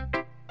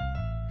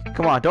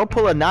 Come on, don't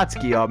pull a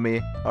Natsuki on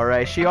me,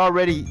 alright? She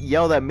already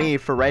yelled at me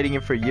for writing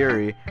it for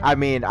Yuri. I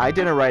mean, I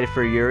didn't write it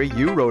for Yuri,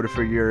 you wrote it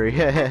for Yuri.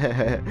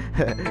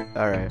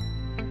 Alright.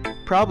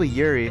 Probably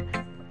Yuri.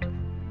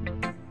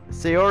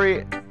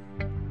 Sayori...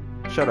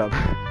 Shut up.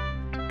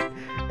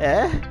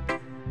 Eh?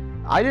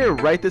 I didn't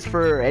write this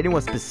for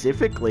anyone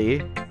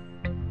specifically.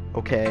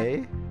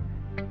 Okay.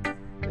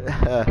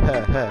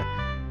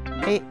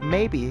 Hey,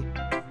 maybe.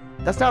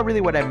 That's not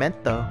really what I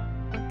meant though.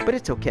 But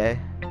it's okay.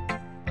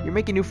 You're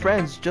making new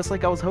friends just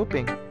like I was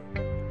hoping.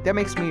 That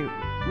makes me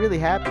really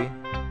happy.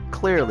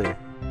 Clearly.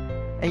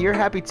 And you're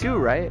happy too,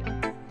 right?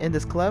 In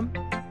this club?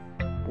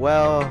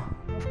 Well,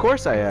 of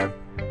course I am.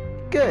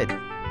 Good.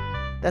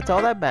 That's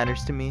all that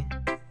matters to me.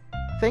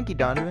 Thank you,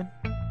 Donovan.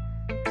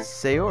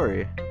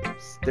 Sayori,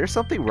 is there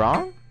something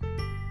wrong?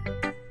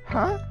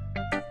 Huh?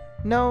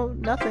 No,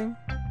 nothing.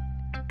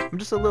 I'm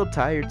just a little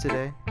tired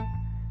today.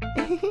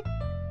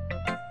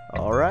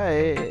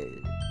 Alright.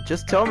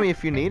 Just tell me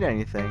if you need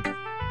anything.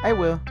 I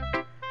will.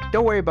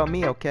 Don't worry about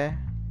me, okay?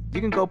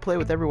 You can go play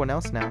with everyone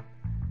else now.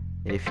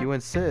 If you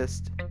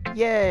insist.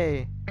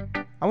 Yay!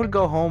 I'm gonna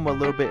go home a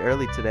little bit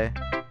early today.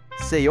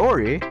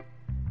 Sayori?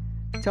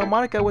 Tell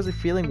Monica I wasn't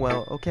feeling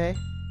well, okay?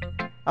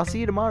 I'll see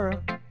you tomorrow.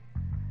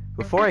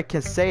 Before I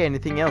can say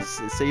anything else,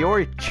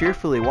 Sayori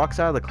cheerfully walks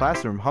out of the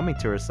classroom humming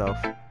to herself.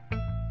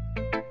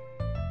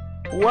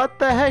 What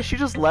the heck? She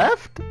just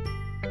left?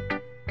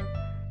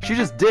 She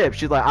just dipped.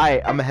 She's like,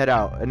 alright, I'm gonna head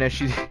out. And then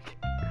she...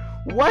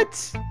 What?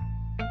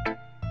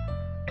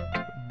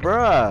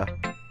 Bruh.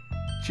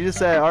 She just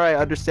said, alright,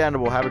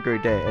 understandable, have a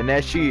great day. And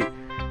then she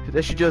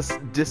just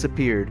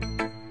disappeared.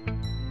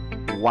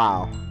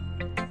 Wow.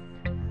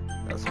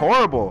 That's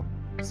horrible.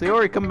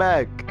 Sayori, come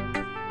back.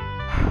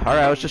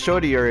 Alright, let's just show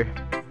it to Yuri.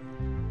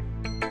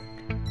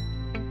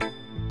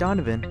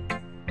 Donovan,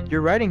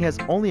 your writing has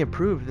only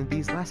improved in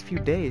these last few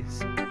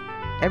days.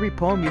 Every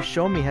poem you've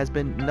shown me has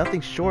been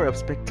nothing short of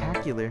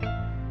spectacular.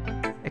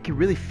 can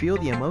really feel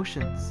the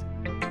emotions.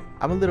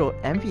 I'm a little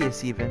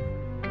envious even.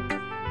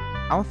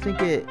 I don't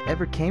think it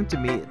ever came to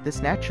me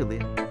this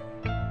naturally.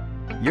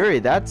 Yuri,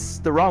 that's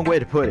the wrong way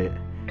to put it.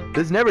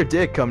 This never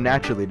did come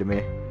naturally to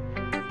me.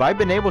 But I've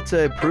been able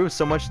to improve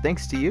so much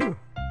thanks to you.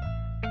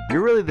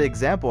 You're really the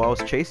example I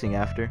was chasing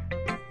after.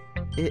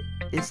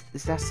 Is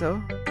that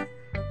so?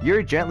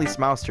 Yuri gently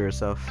smiles to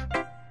herself.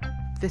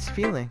 This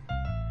feeling.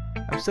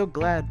 I'm so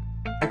glad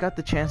I got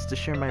the chance to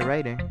share my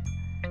writing.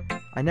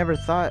 I never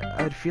thought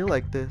I'd feel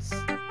like this.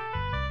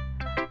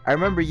 I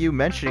remember you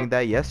mentioning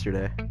that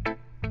yesterday.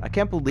 I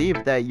can't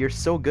believe that you're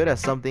so good at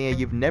something and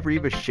you've never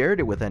even shared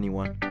it with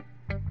anyone.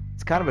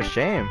 It's kind of a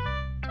shame.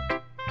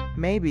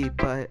 Maybe,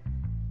 but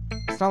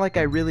it's not like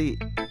I really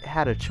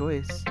had a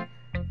choice.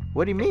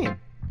 What do you mean?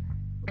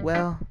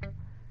 Well,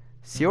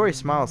 Shiori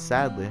smiles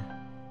sadly.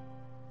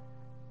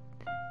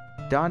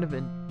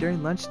 Donovan,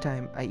 during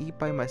lunchtime, I eat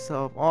by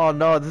myself. Oh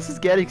no, this is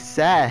getting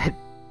sad.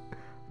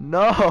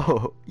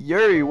 No,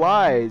 Yuri,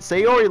 why?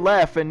 Sayori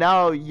left and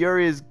now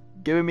Yuri is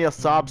giving me a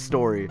sob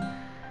story.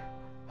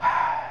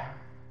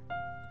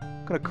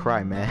 I'm gonna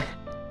cry, man.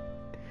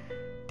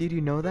 Did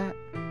you know that?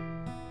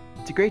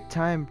 It's a great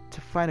time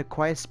to find a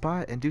quiet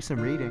spot and do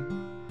some reading.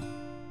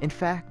 In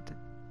fact,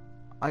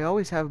 I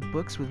always have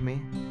books with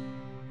me.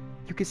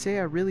 You could say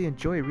I really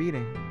enjoy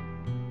reading.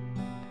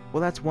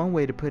 Well, that's one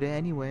way to put it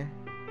anyway.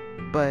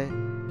 But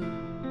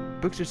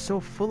books are so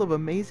full of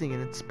amazing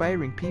and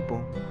inspiring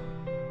people.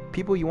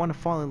 People you want to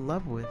fall in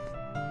love with.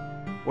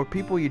 Or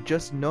people you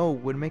just know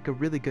would make a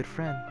really good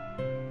friend.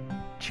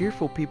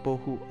 Cheerful people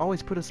who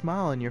always put a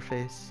smile on your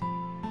face.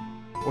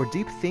 Or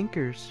deep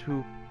thinkers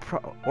who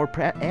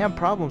and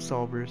problem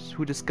solvers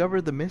who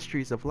discover the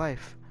mysteries of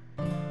life.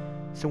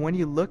 So when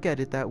you look at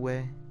it that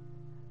way,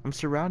 I'm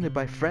surrounded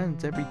by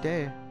friends every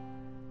day,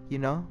 you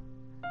know?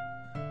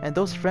 And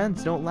those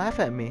friends don't laugh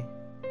at me.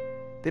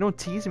 They don't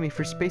tease me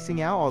for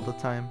spacing out all the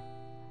time.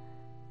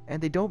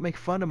 And they don't make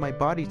fun of my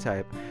body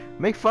type.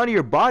 Make fun of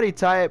your body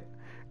type?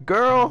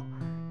 Girl,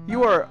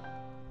 you are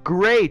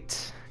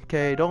great.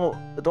 Okay, don't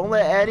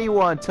let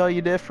anyone tell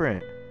you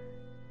different.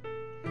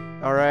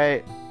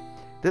 Alright?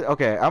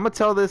 Okay, I'm gonna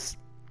tell this.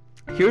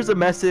 Here's a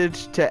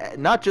message to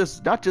not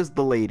just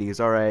the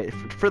ladies, alright?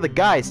 For the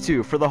guys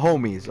too, for the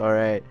homies,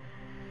 alright?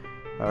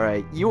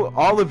 Alright,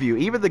 all of you,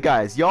 even the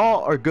guys,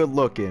 y'all are good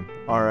looking,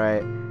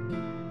 alright?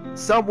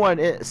 Someone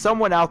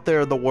out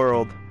there in the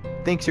world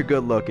thinks you're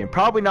good looking.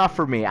 Probably not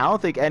for me. I don't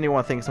think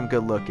anyone thinks I'm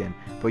good looking.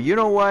 But you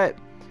know what?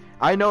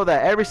 I know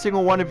that every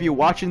single one of you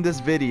watching this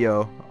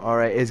video,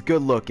 alright, is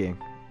good looking.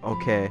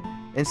 Okay?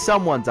 In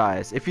someone's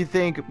eyes. If you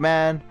think,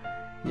 man,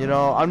 you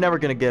know, I'm never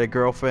gonna get a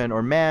girlfriend,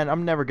 or man,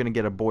 I'm never gonna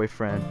get a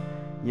boyfriend,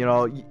 you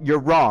know, you're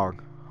wrong.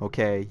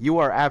 Okay? You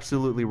are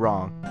absolutely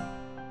wrong.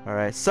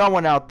 Alright?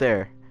 Someone out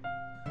there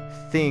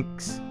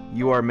thinks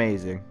you are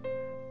amazing.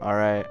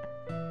 Alright?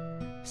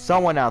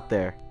 Someone out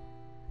there.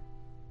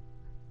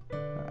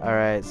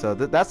 Alright, so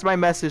that's my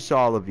message to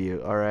all of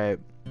you, alright?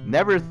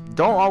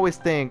 Don't always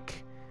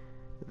think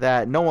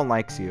that no one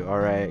likes you,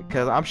 alright?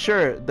 Because I'm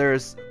sure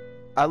there's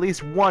at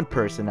least one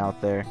person out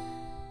there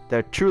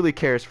that truly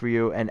cares for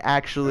you and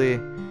actually,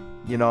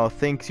 you know,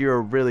 thinks you're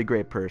a really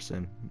great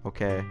person,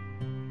 okay?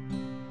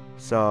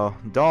 So,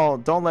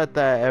 don't let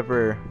that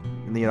ever,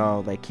 you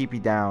know, like, keep you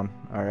down,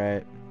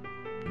 alright?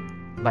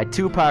 Like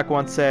Tupac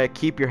once said,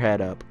 keep your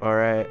head up,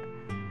 alright?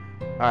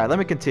 Alright, let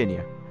me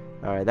continue.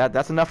 Alright,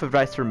 that's enough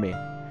advice from me.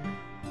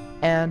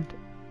 And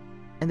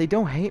they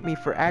don't hate me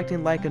for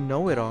acting like a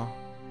know-it-all.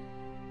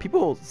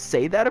 People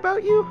say that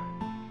about you?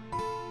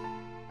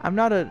 I'm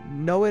not a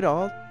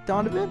know-it-all,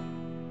 Donovan.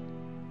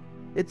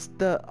 It's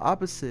the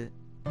opposite.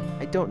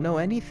 I don't know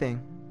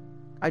anything.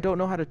 I don't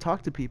know how to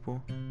talk to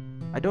people.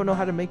 I don't know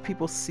how to make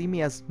people see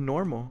me as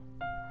normal.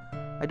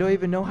 I don't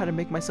even know how to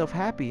make myself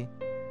happy.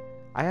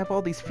 I have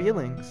all these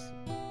feelings,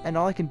 and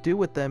all I can do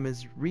with them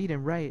is read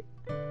and write.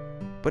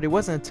 But it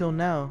wasn't until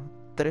now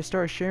that I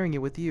started sharing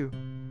it with you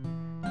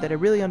that I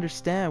really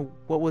understand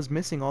what was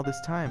missing all this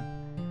time.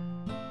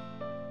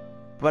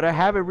 But I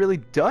haven't really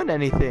done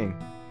anything.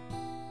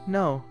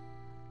 No,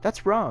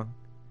 that's wrong.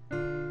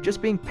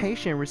 Just being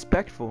patient and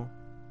respectful.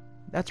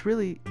 That's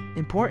really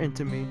important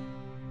to me.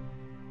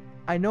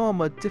 I know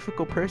I'm a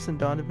difficult person,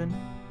 Donovan.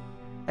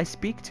 I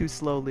speak too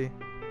slowly.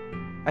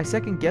 I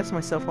second guess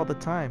myself all the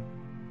time.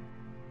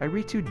 I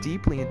read too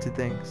deeply into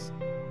things.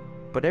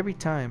 But every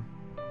time,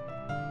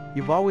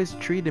 you've always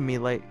treated me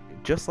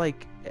just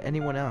like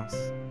anyone else.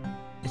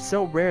 It's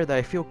so rare that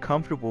I feel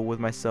comfortable with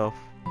myself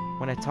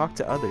when I talk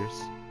to others.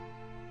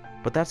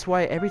 But that's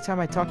why every time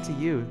I talk to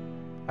you,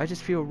 I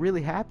just feel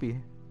really happy.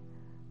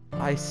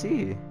 I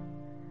see.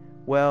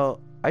 Well,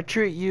 I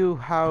treat you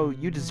how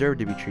you deserve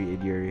to be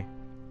treated, Yuri.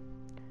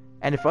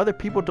 And if other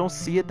people don't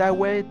see it that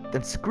way,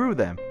 then screw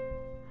them.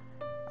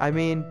 I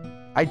mean,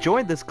 I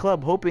joined this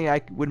club hoping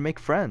I would make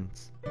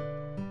friends.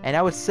 And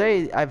I would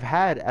say I've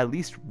had at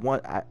least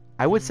one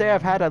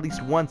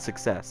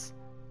success.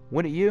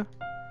 Wouldn't you?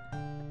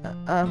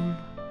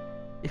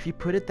 If you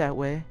put it that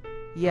way,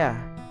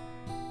 yeah.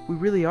 We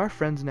really are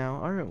friends now,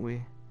 aren't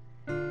we?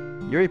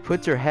 Yuri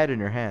puts her head in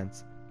her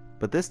hands.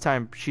 but this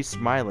time she's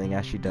smiling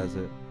as she does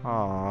it.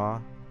 Aww.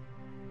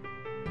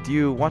 Do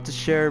you want to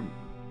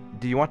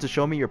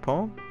show me your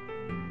poem?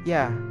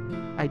 Yeah,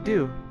 I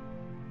do.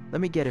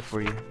 Let me get it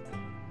for you.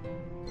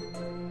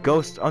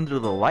 Ghost Under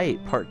the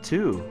Light, Part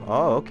 2.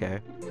 Oh, okay.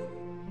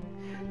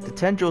 The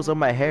tendrils of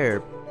my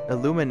hair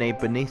illuminate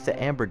beneath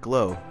the amber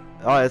glow.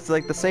 Oh, it's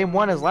like the same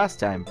one as last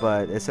time,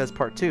 but it says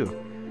Part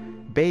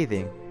 2.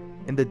 Bathing.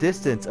 In the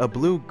distance, a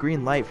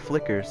blue-green light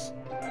flickers.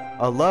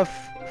 A love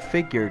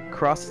figure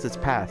crosses its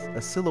path,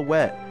 a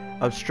silhouette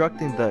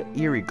obstructing the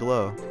eerie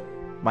glow.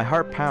 My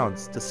heart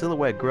pounds, the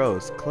silhouette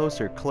grows,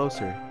 closer,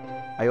 closer.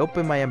 I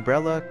open my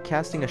umbrella,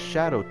 casting a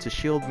shadow to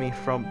shield me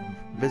from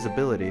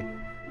visibility.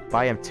 But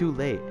I am too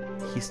late.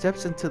 He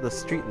steps into the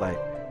streetlight.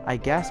 I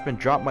gasp and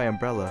drop my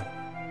umbrella.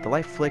 The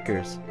light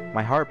flickers.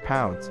 My heart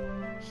pounds.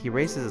 He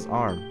raises his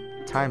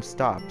arm. Time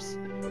stops.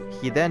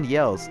 He then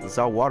yells,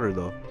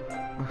 Zawaterlo.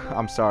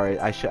 I'm sorry,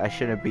 I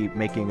shouldn't be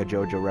making a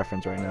JoJo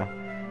reference right now.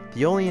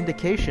 The only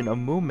indication of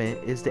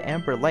movement is the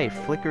amber light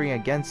flickering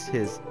against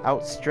his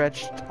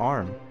outstretched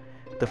arm.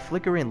 The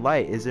flickering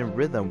light is in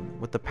rhythm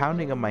with the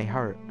pounding of my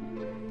heart,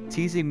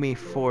 teasing me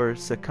for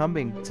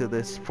succumbing to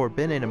this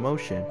forbidden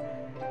emotion.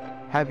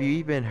 Have you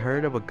even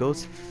heard of a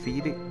ghost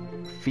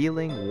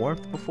feeling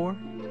warmth before?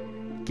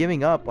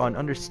 Giving up on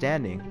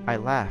understanding, I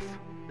laugh.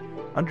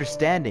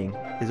 Understanding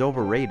is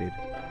overrated.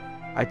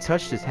 I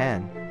touched his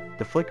hand.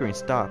 The flickering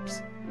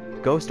stops.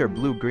 Ghosts are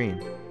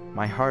blue-green.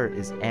 My heart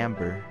is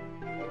amber.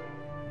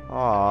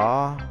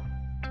 Aww.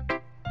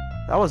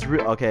 That was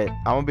okay.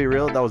 I'm gonna be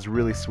real. That was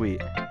really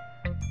sweet.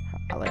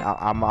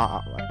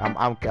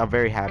 I'm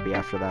very happy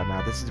after that.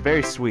 Now this is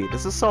very sweet.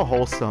 This is so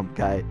wholesome,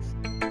 guys.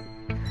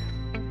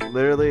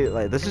 Literally,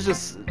 like this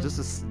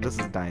is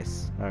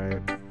nice. All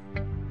right.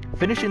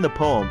 Finishing the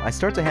poem, I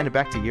start to hand it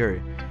back to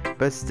Yuri,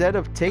 but instead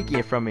of taking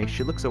it from me,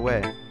 she looks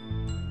away.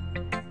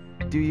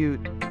 Do you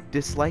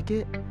dislike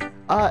it?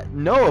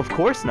 No, of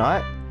course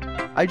not.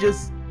 I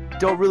just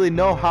don't really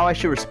know how I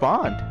should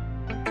respond.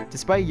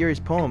 Despite Yuri's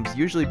poems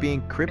usually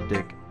being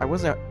cryptic, it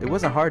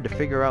wasn't hard to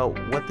figure out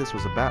what this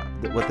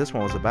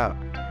one was about.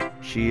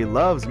 She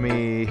loves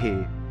me.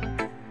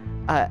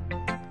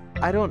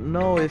 I don't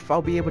know if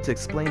I'll be able to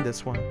explain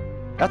this one.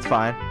 That's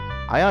fine.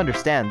 I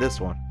understand this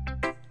one.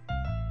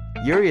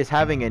 Yuri is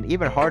having an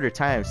even harder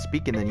time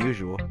speaking than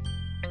usual.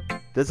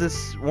 Does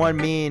this one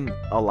mean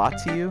a lot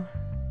to you?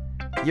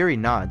 Yuri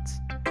nods.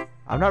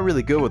 I'm not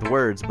really good with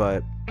words,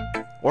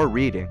 or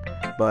reading,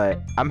 but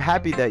I'm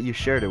happy that you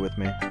shared it with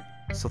me.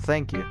 So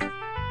thank you.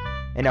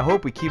 And I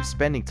hope we keep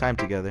spending time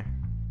together.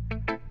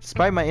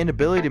 Despite my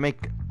inability to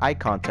make eye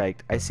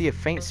contact, I see a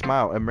faint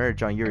smile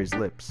emerge on Yuri's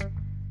lips.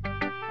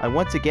 I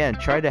once again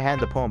try to hand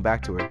the poem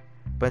back to her,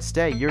 but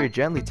instead Yuri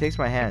gently takes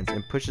my hands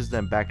and pushes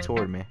them back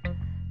toward me.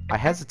 I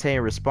hesitate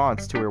in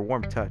response to her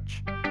warm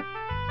touch.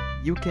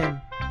 You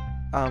can,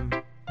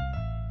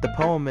 the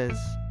poem is...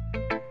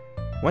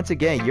 Once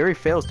again, Yuri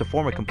fails to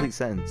form a complete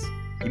sentence.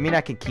 You mean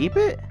I can keep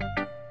it?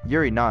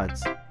 Yuri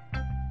nods.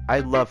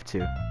 I'd love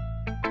to.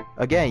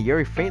 Again,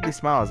 Yuri faintly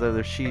smiles as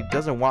if she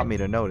doesn't want me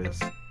to notice.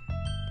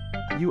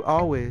 You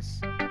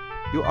always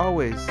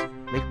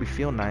make me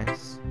feel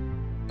nice.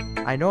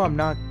 I know I'm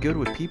not good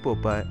with people,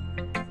 but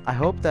I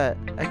hope that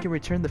I can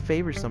return the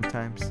favor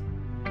sometimes.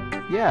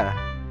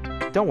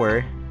 Yeah, don't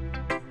worry.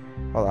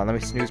 Hold on, let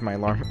me snooze my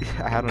alarm.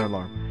 I had an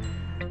alarm.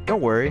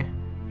 Don't worry.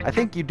 I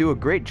think you do a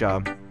great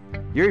job.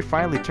 Yuri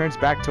finally turns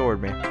back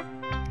toward me.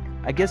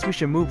 I guess we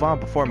should move on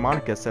before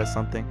Monica says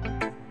something.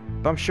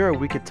 But I'm sure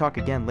we could talk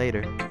again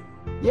later.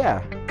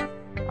 Yeah,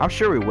 I'm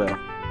sure we will.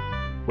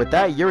 With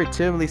that, Yuri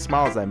timidly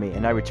smiles at me,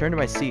 and I return to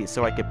my seat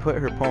so I can put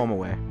her poem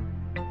away.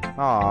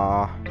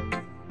 Aww.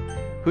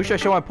 Who should I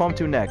show my poem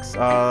to next?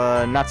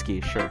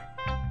 Natsuki, sure.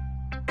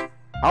 I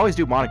always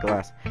do Monica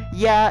last.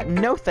 Yeah,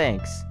 no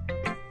thanks.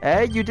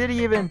 You didn't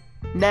even...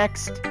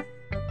 Next.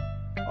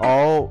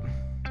 Oh.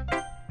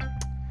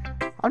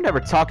 I'm never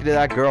talking to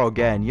that girl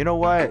again. You know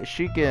what?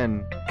 She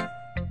can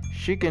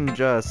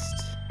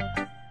just...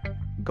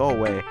 go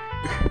away.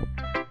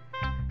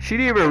 She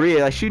didn't even read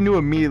it. Like, she knew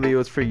immediately it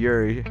was for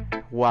Yuri.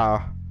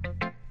 Wow.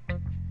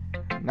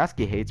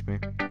 Natsuki hates me.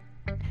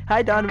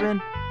 Hi, Donovan.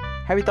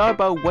 Have you thought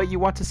about what you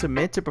want to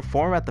submit to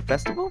perform at the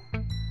festival?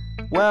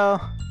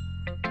 Well,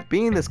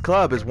 being in this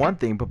club is one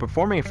thing, but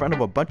performing in front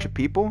of a bunch of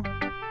people?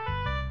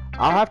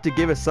 I'll have to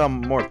give it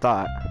some more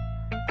thought.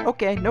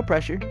 Okay, no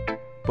pressure.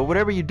 But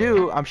whatever you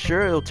do, I'm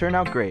sure it'll turn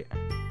out great.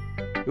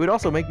 It would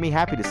also make me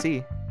happy to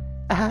see.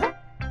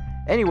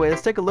 Anyway,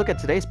 let's take a look at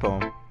today's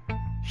poem.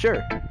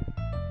 Sure.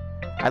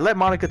 I let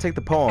Monica take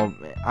the poem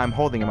I'm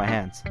holding in my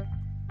hands.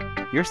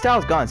 Your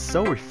style's gotten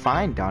so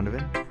refined,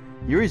 Donovan.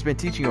 Yuri's been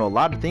teaching you a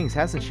lot of things,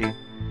 hasn't she?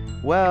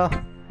 Well,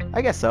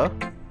 I guess so.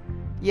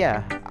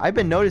 Yeah, I've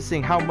been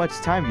noticing how much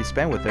time you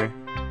spend with her.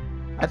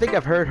 I think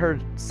I've heard her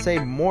say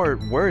more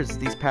words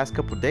these past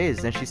couple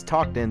days than she's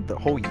talked in the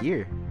whole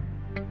year.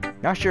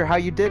 Not sure how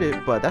you did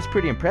it, but that's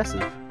pretty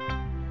impressive.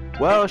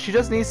 Well, she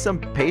just needs some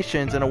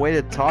patience and a way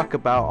to talk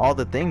about all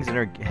the things in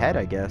her head,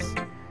 I guess.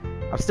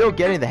 I'm still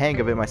getting the hang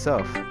of it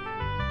myself.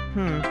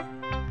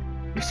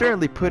 You You're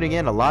certainly putting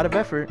in a lot of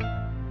effort.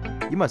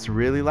 You must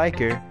really like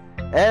her.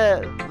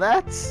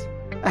 That's...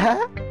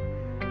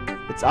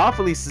 It's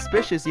awfully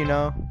suspicious, you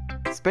know.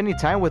 Spending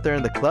time with her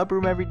in the club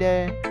room every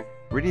day.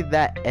 Reading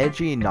that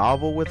edgy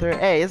novel with her.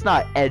 Hey, it's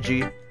not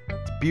edgy.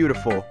 It's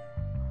beautiful.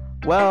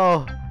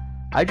 Well,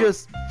 I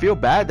just feel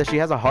bad that she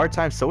has a hard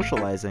time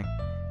socializing.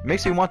 It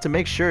makes me want to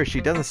make sure she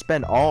doesn't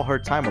spend all her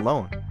time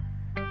alone.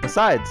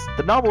 Besides,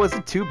 the novel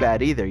isn't too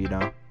bad either, you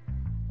know.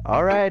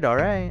 Alright.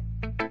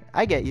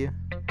 I get you.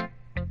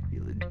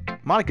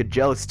 Monica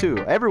jealous too.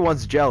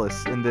 Everyone's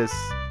jealous in this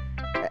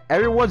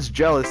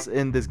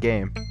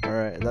game.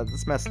 Alright,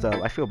 that's messed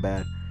up. I feel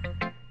bad.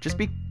 Just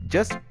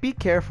be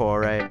careful,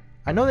 alright?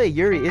 I know that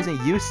Yuri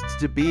isn't used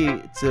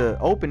to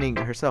opening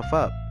herself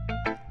up.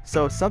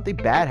 So if something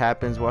bad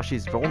happens while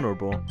she's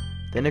vulnerable,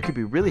 then it could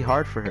be really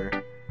hard for her.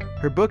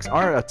 Her books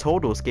aren't a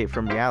total escape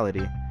from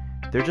reality.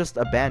 They're just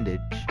a bandage.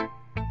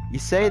 You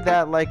say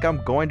that like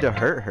I'm going to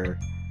hurt her.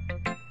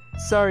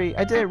 Sorry,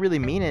 I didn't really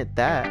mean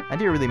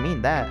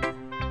that.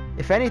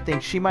 If anything,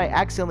 she might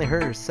accidentally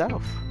hurt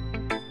herself.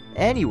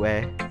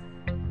 Anyway,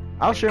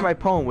 I'll share my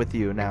poem with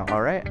you now,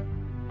 alright?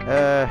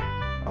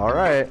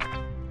 Alright.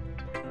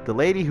 The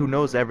Lady Who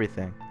Knows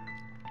Everything.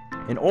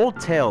 An old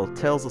tale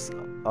tells us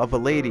of a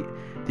lady.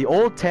 The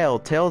old tale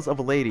tells of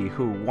a lady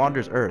who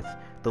wanders Earth.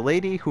 The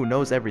lady who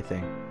knows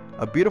everything.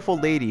 A beautiful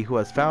lady who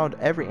has found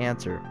every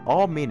answer,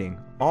 all meaning,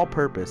 all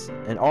purpose,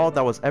 and all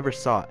that was ever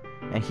sought.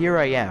 And here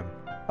I am,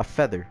 a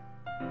feather.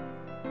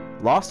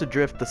 Lost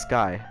adrift the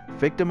sky,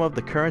 victim of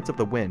the currents of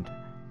the wind.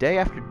 Day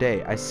after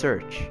day I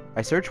search.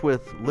 I search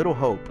with little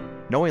hope,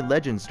 knowing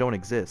legends don't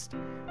exist.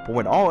 But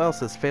when all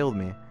else has failed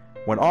me,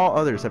 when all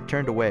others have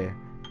turned away,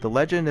 the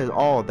legend is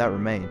all that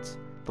remains.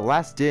 The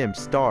last dim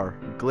star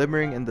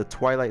glimmering in the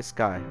twilight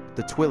sky.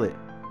 The twilit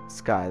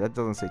sky, that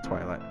doesn't say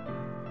twilight.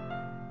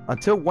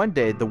 Until one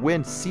day the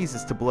wind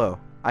ceases to blow.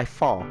 I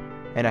fall,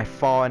 and I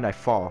fall, and I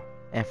fall,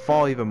 and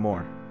fall even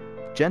more.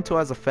 Gentle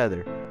as a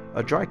feather,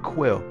 a dry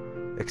quill,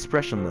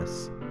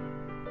 expressionless.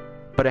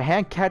 But a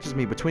hand catches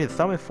me between the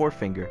thumb and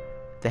forefinger,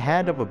 the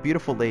hand of a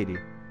beautiful lady.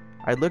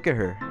 I look at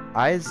her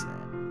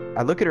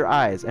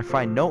eyes and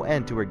find no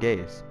end to her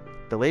gaze.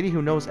 The lady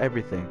who knows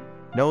everything,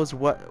 knows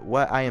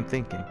what I am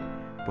thinking.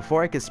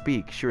 Before I can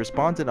speak, she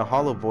responds in a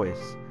hollow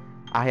voice.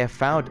 I have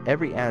found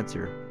every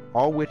answer,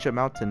 all which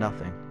amount to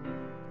nothing.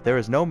 There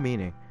is no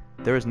meaning,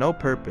 there is no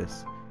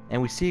purpose,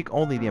 and we seek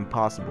only the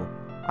impossible.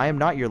 I am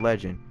not your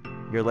legend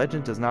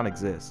does not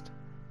exist.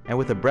 And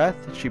with a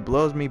breath, she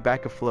blows me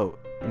back afloat,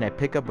 and I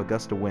pick up a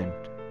gust of wind.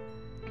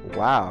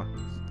 Wow.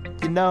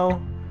 You know,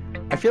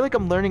 I feel like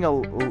I'm learning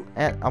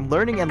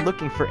and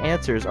looking for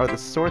answers are the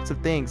sorts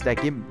of things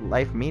that give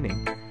life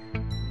meaning.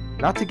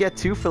 Not to get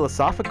too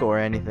philosophical or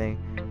anything,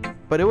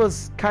 but it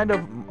was kind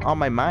of on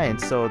my mind,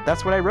 so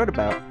that's what I wrote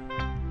about.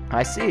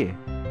 I see.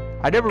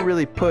 I never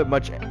really put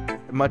much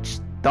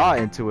thought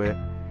into it.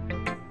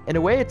 In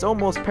a way, it's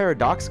almost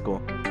paradoxical.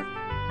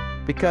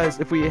 Because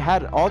if we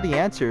had all the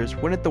answers,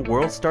 wouldn't the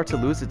world start to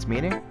lose its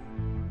meaning?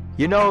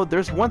 You know,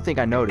 there's one thing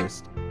I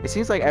noticed. It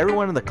seems like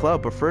everyone in the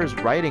club prefers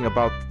writing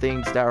about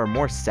things that are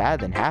more sad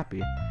than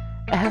happy.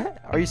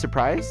 Are you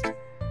surprised?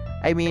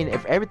 I mean,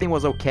 if everything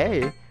was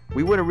okay,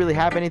 we wouldn't really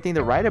have anything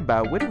to write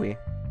about, would we?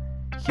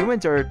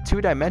 Humans are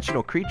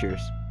two-dimensional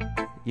creatures.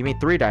 You mean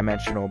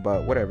three-dimensional,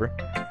 but whatever.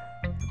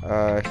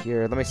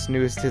 Here, let me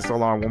snooze this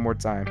alarm one more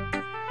time.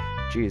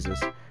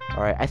 Jesus.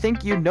 Alright, I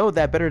think you know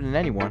that better than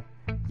anyone.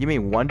 You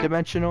mean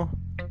one-dimensional?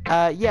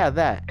 Yeah,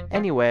 that.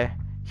 Anyway,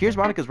 here's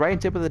Monica's writing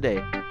tip of the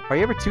day. Are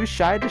you ever too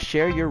shy to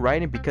share your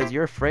writing because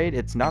you're afraid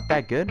it's not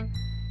that good?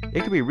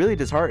 It can be really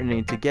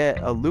disheartening to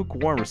get a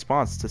lukewarm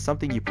response to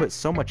something you put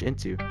so much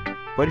into.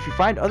 But if you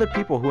find other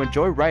people who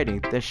enjoy writing,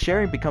 then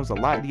sharing becomes a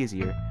lot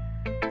easier.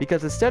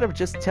 Because instead of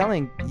just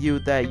telling you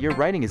that your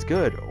writing is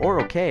good, or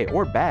okay,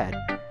 or bad,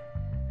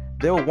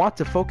 they'll want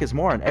to focus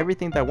more on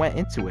everything that went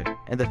into it,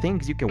 and the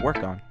things you can work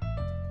on.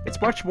 It's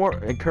much more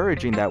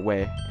encouraging that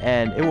way,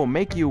 and it will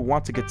make you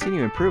want to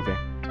continue improving.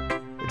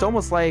 It's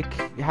almost like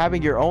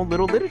having your own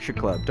little literature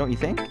club, don't you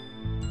think?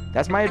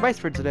 That's my advice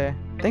for today.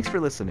 Thanks for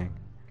listening.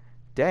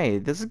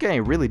 Dang, this is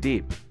getting really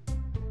deep.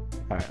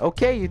 Alright,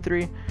 okay, you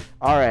three.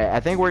 Alright, I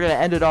think we're gonna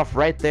end it off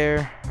right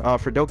there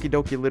for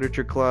Doki-Doki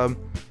Literature Club.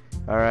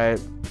 Alright,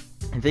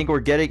 I think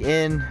we're getting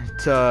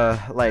into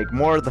like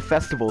more of the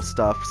festival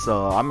stuff,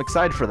 so I'm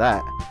excited for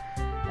that.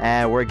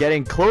 And we're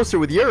getting closer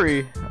with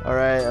Yuri.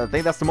 Alright, I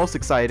think that's the most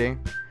exciting.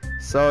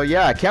 So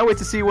yeah, I can't wait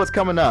to see what's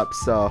coming up.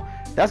 So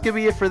that's gonna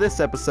be it for this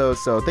episode.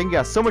 So thank you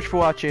guys so much for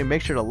watching.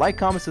 Make sure to like,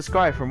 comment,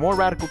 subscribe for more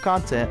radical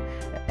content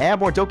and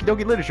more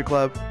Doki-Doki Literature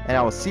Club. And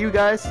I will see you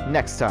guys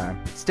next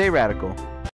time. Stay radical.